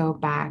we can go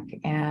back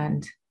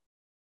and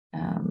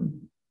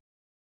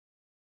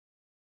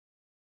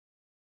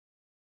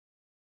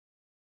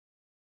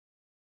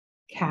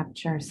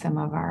capture some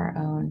of our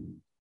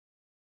own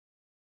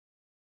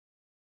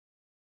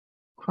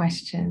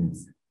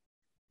questions.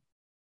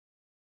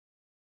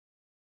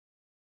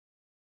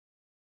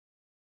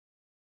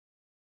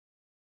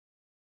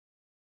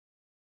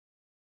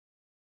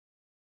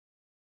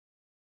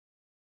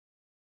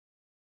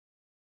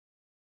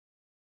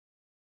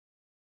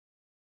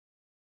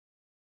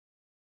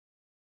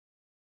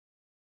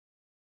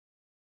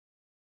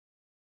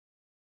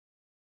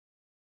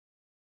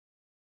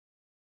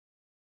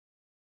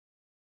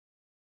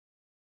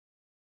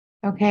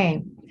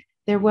 Okay,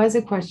 there was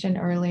a question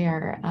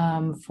earlier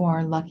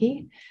for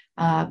Lucky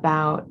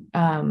about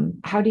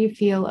how do you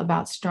feel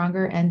about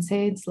stronger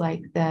NSAIDs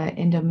like the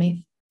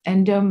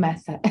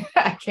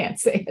I can't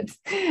say it,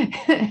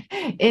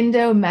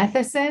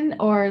 indomethacin,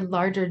 or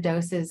larger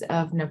doses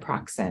of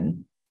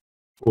naproxen?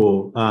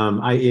 Cool.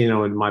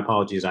 And my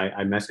apologies. I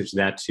messaged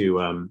that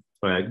to,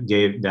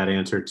 gave that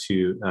answer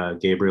to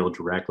Gabriel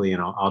directly,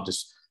 and I'll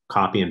just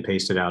copy and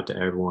paste it out to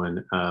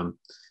everyone.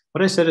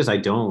 What I said is I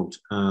don't.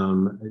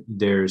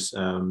 There's,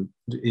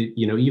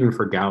 even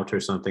for gout or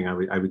something,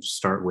 I would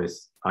start with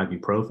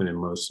ibuprofen in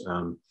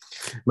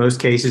most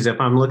cases.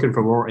 If I'm looking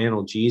for more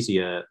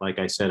analgesia, like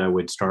I said, I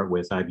would start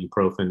with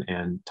ibuprofen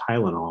and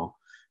Tylenol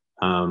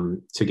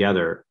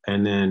together.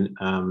 And then,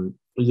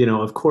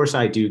 of course,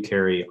 I do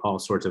carry all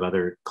sorts of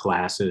other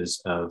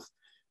classes of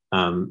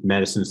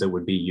medicines that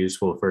would be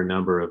useful for a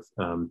number of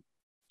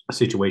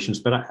situations,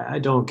 but I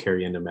don't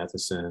carry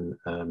indomethacin.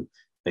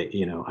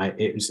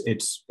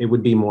 It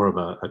would be more of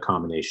a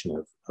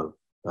combination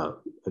of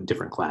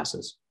different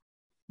classes.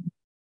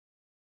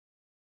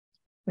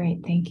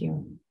 Great, thank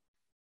you.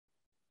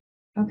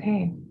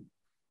 Okay.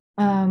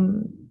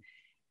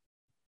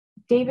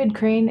 David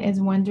Crane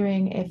is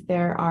wondering if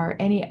there are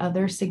any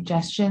other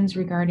suggestions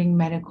regarding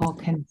medical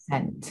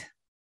consent.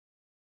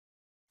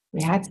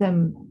 We had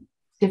some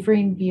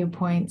differing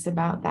viewpoints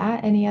about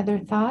that. Any other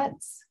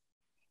thoughts?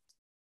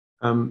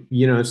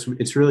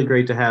 It's really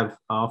great to have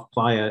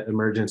off-playa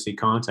emergency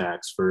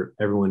contacts for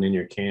everyone in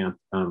your camp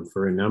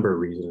for a number of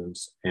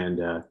reasons.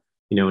 And,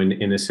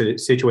 in a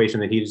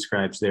situation that he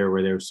describes there,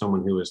 where there was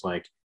someone who was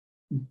like,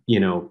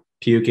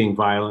 puking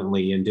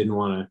violently and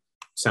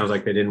sounds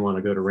like they didn't want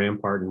to go to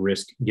Rampart and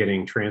risk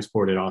getting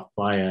transported off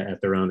playa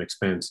at their own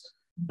expense.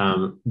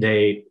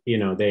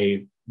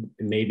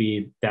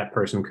 Maybe that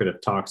person could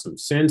have talked some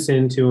sense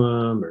into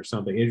them or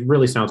something. It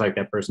really sounds like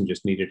that person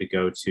just needed to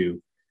go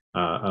to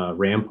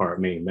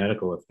Rampart Maine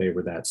Medical if they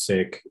were that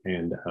sick.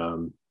 And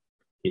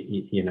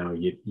you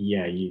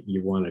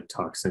want to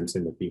talk sense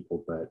into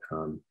people, but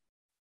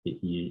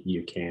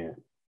you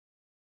can't.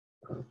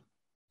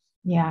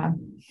 Yeah,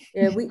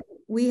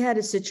 we had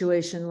a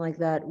situation like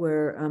that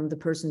where the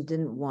person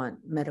didn't want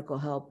medical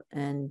help,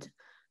 and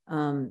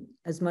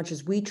as much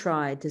as we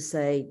tried to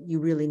say you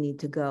really need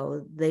to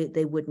go,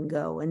 they wouldn't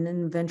go. And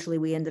then eventually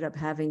we ended up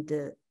having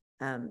to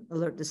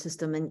alert the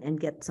system and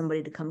get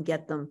somebody to come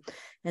get them,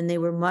 and they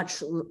were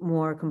much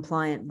more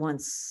compliant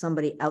once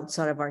somebody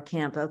outside of our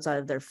camp, outside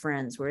of their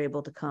friends, were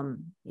able to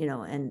come,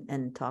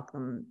 and talk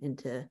them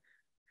into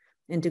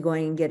into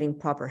going and getting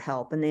proper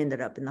help, and they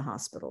ended up in the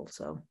hospital.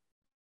 So,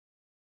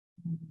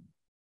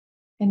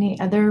 any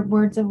other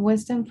words of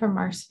wisdom from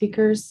our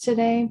speakers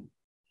today?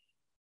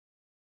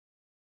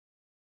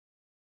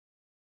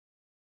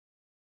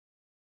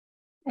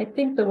 I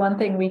think the one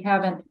thing we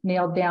haven't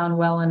nailed down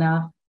well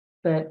enough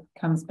that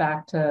comes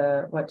back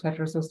to what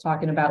Tetris was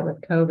talking about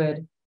with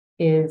COVID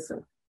is,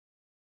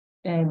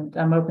 and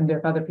I'm open to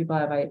if other people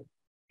have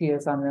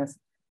ideas on this,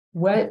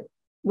 what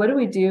do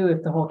we do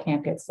if the whole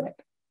camp gets sick?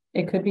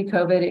 It could be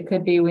COVID. It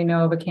could be, we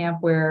know of a camp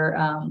where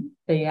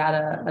they had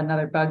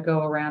another bug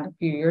go around a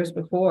few years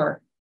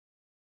before.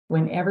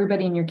 When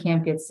everybody in your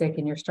camp gets sick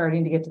and you're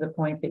starting to get to the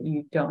point that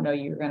you don't know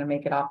you're going to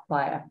make it off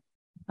playa.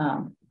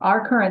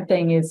 Our current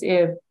thing is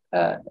if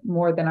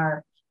more than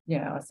our,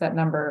 a set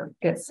number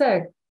gets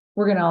sick,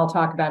 we're going to all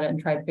talk about it and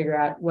try to figure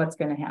out what's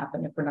going to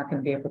happen if we're not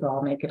going to be able to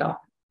all make it off,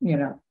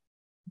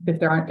 if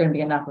there aren't going to be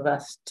enough of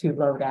us to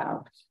load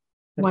out.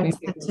 What's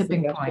the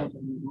tipping point?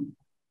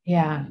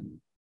 Yeah.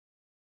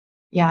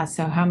 Yeah.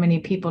 So how many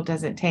people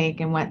does it take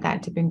and what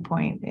that tipping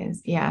point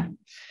is? Yeah.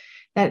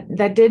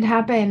 That did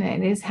happen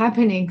and is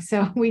happening.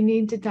 So we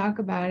need to talk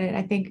about it.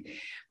 I think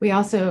we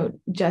also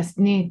just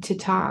need to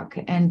talk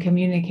and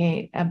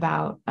communicate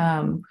about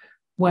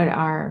what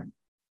our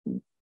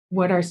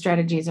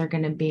strategies are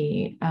going to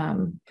be.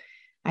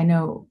 I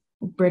know,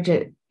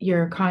 Bridget,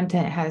 your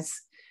content has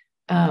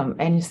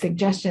and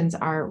suggestions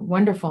are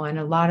wonderful, and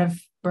a lot of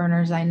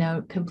burners I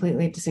know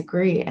completely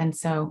disagree. And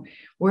so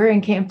we're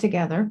in camp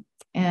together,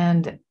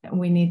 and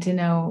we need to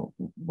know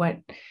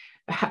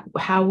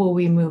how will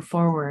we move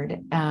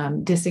forward,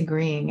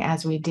 disagreeing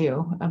as we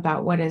do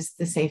about what is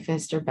the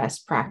safest or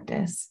best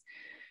practice.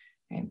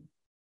 Okay.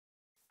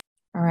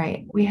 All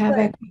right, we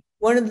have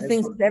one of the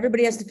things is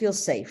everybody has to feel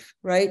safe,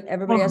 right?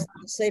 Everybody has to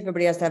feel safe.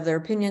 Everybody has to have their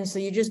opinion. So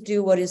you just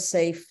do what is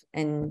safe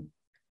and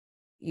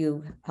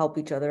you help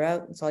each other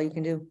out. That's all you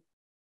can do,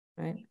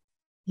 right?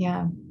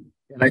 Yeah.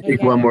 And I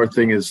think one more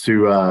thing is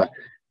to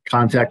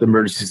contact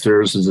emergency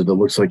services if it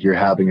looks like you're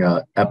having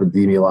a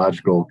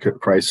epidemiological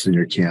crisis in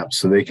your camp,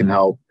 so they can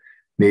help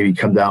maybe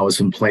come down with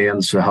some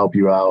plans to help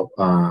you out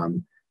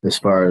as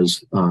far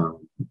as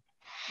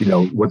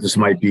what this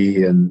might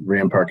be, and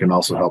Rampart can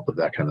also help with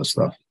that kind of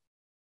stuff.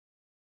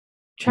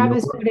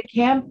 Travis, would a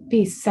camp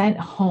be sent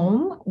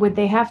home? Would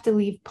they have to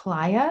leave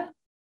playa?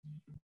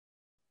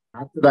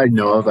 Not that I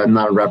know of. I'm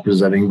not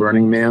representing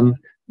Burning Man,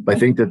 but I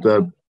think that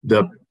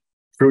the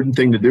prudent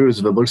thing to do is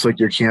if it looks like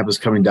your camp is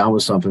coming down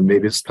with something,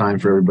 maybe it's time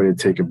for everybody to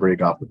take a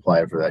break off the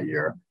playa for that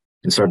year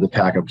and start to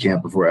pack up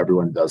camp before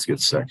everyone does get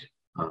sick.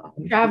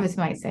 Travis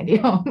might send you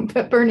home,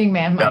 but Burning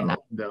Man might not.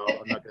 No,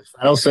 I'm not gonna,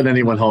 I don't send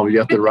anyone home. You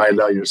have to ride it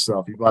out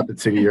yourself. You bought the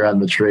ticket, you're on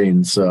the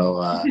train.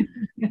 So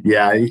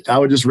yeah, I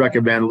would just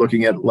recommend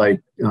looking at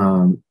like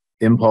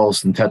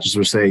Impulse and Tetris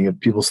were saying, if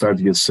people start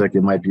to get sick,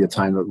 it might be a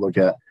time to look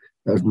at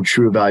a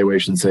true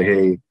evaluation and say,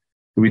 hey,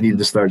 we need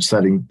to start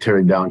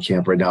tearing down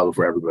camp right now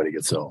before everybody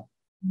gets ill.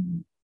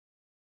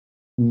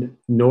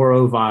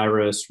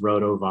 Norovirus,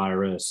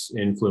 rotavirus,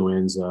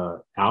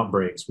 influenza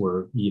outbreaks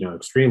were,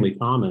 extremely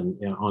common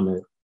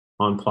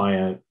on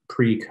playa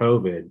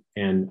pre-COVID.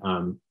 And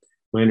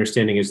my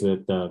understanding is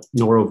that the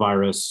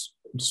norovirus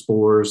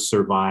spores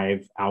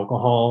survive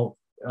alcohol,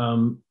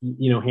 hand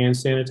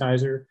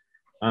sanitizer.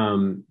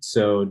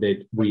 So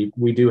that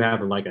we do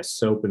have like a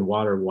soap and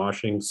water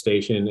washing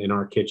station in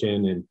our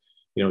kitchen, and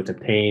it's a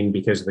pain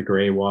because of the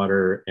gray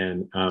water.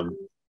 And I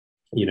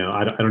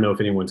don't know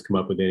if anyone's come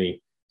up with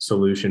any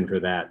solution for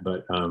that,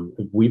 but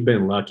we've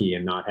been lucky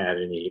and not had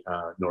any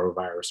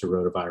norovirus or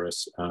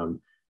rotavirus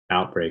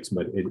outbreaks,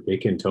 but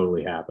it can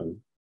totally happen.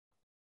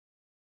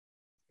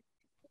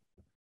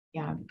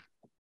 Yeah,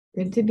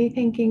 good to be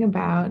thinking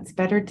about. It's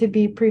better to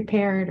be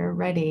prepared or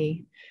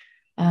ready.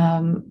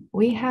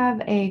 We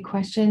have a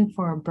question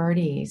for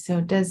Bertie. So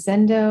does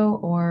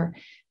Zendo, or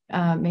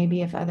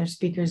maybe if other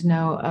speakers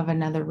know of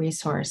another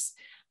resource,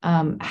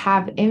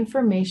 have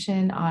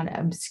information on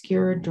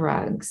obscure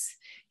drugs?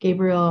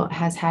 Gabriel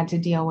has had to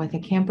deal with a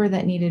camper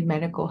that needed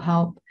medical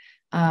help,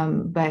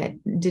 but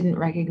didn't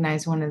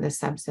recognize one of the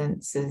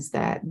substances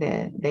that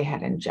they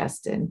had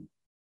ingested.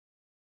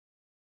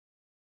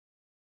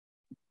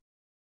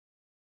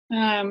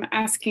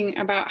 Asking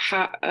about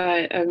how,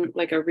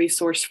 like a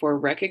resource for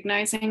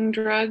recognizing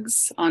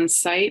drugs on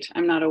site.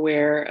 I'm not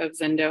aware of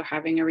Zendo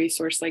having a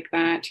resource like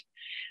that.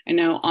 I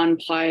know on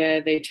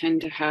Playa, they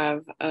tend to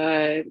have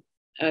a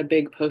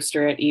big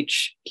poster at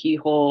each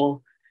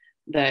keyhole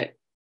that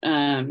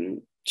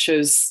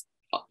shows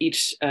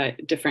each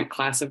different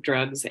class of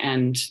drugs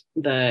and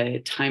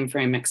the time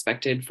frame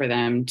expected for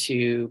them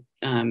to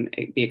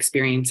be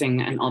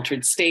experiencing an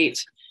altered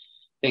state,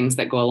 things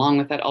that go along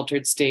with that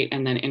altered state,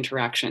 and then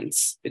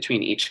interactions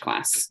between each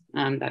class.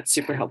 That's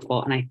super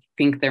helpful. And I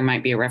think there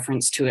might be a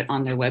reference to it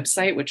on their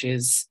website, which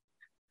is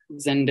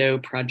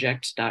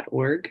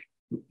zendoproject.org.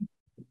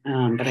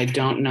 But I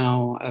don't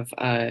know of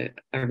a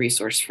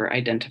resource for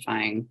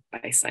identifying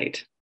by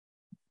site.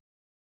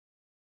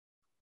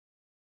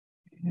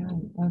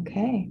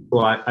 Okay.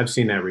 Well, I've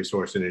seen that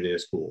resource and it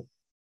is cool.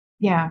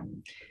 Yeah.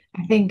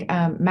 I think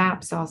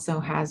MAPS also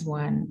has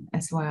one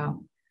as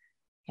well.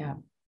 Yeah.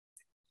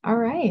 All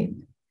right.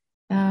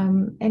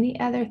 Any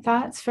other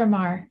thoughts from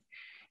our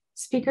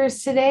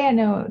speakers today? I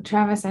know,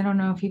 Travis, I don't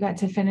know if you got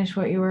to finish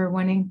what you were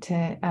wanting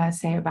to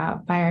say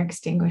about fire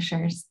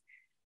extinguishers.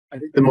 I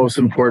think the most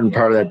important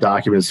part of that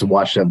document is to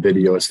watch that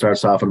video. It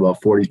starts off at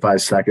about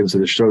 45 seconds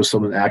and it shows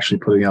someone actually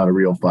putting out a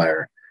real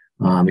fire.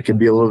 It can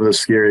be a little bit of a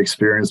scary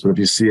experience, but if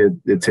you see it,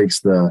 it takes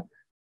the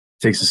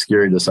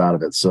scariness out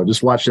of it. So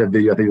just watch that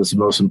video. I think that's the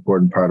most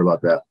important part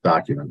about that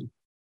document.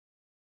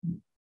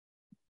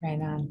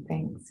 Right on.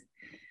 Thanks.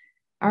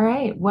 All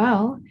right.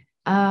 Well,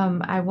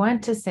 I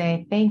want to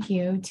say thank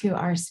you to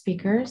our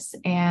speakers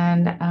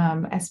and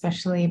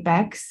especially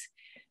Bex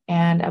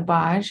and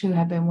Abaj, who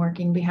have been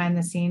working behind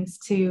the scenes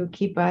to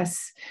keep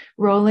us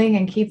rolling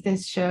and keep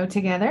this show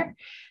together.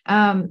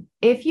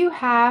 If you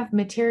have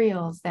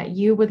materials that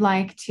you would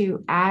like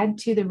to add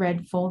to the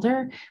red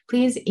folder,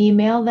 please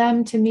email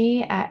them to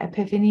me at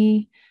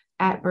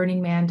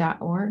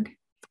epiphany@burningman.org.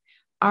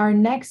 Our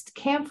next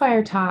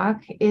campfire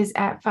talk is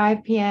at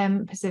 5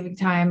 p.m. Pacific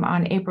time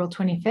on April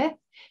 25th.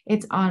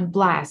 It's on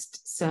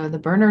BLAST, so the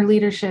Burner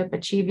Leadership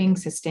Achieving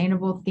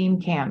Sustainable Theme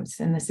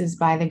Camps, and this is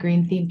by the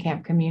Green Theme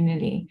Camp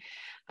community.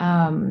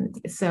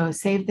 So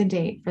save the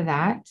date for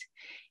that.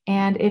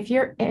 And if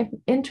you're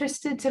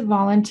interested to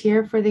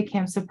volunteer for the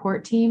camp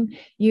support team,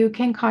 you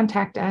can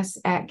contact us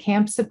at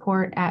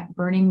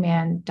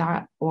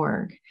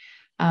campsupport@burningman.org.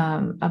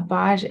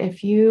 Abaj,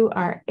 if you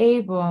are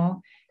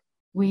able,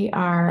 we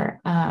are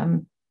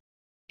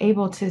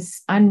able to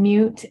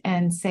unmute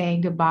and say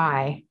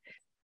goodbye.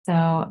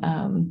 So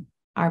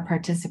our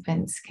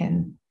participants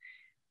can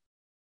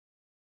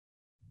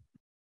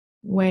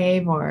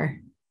wave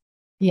or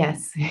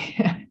yes.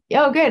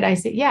 Oh, good. I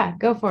see. Yeah,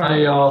 go for it.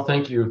 Hi, y'all.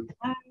 Thank you.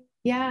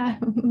 Yeah.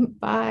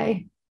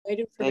 Bye. Great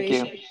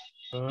information. Thank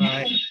you.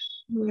 Bye.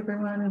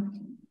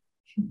 Everyone.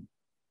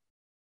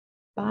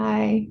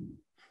 Bye.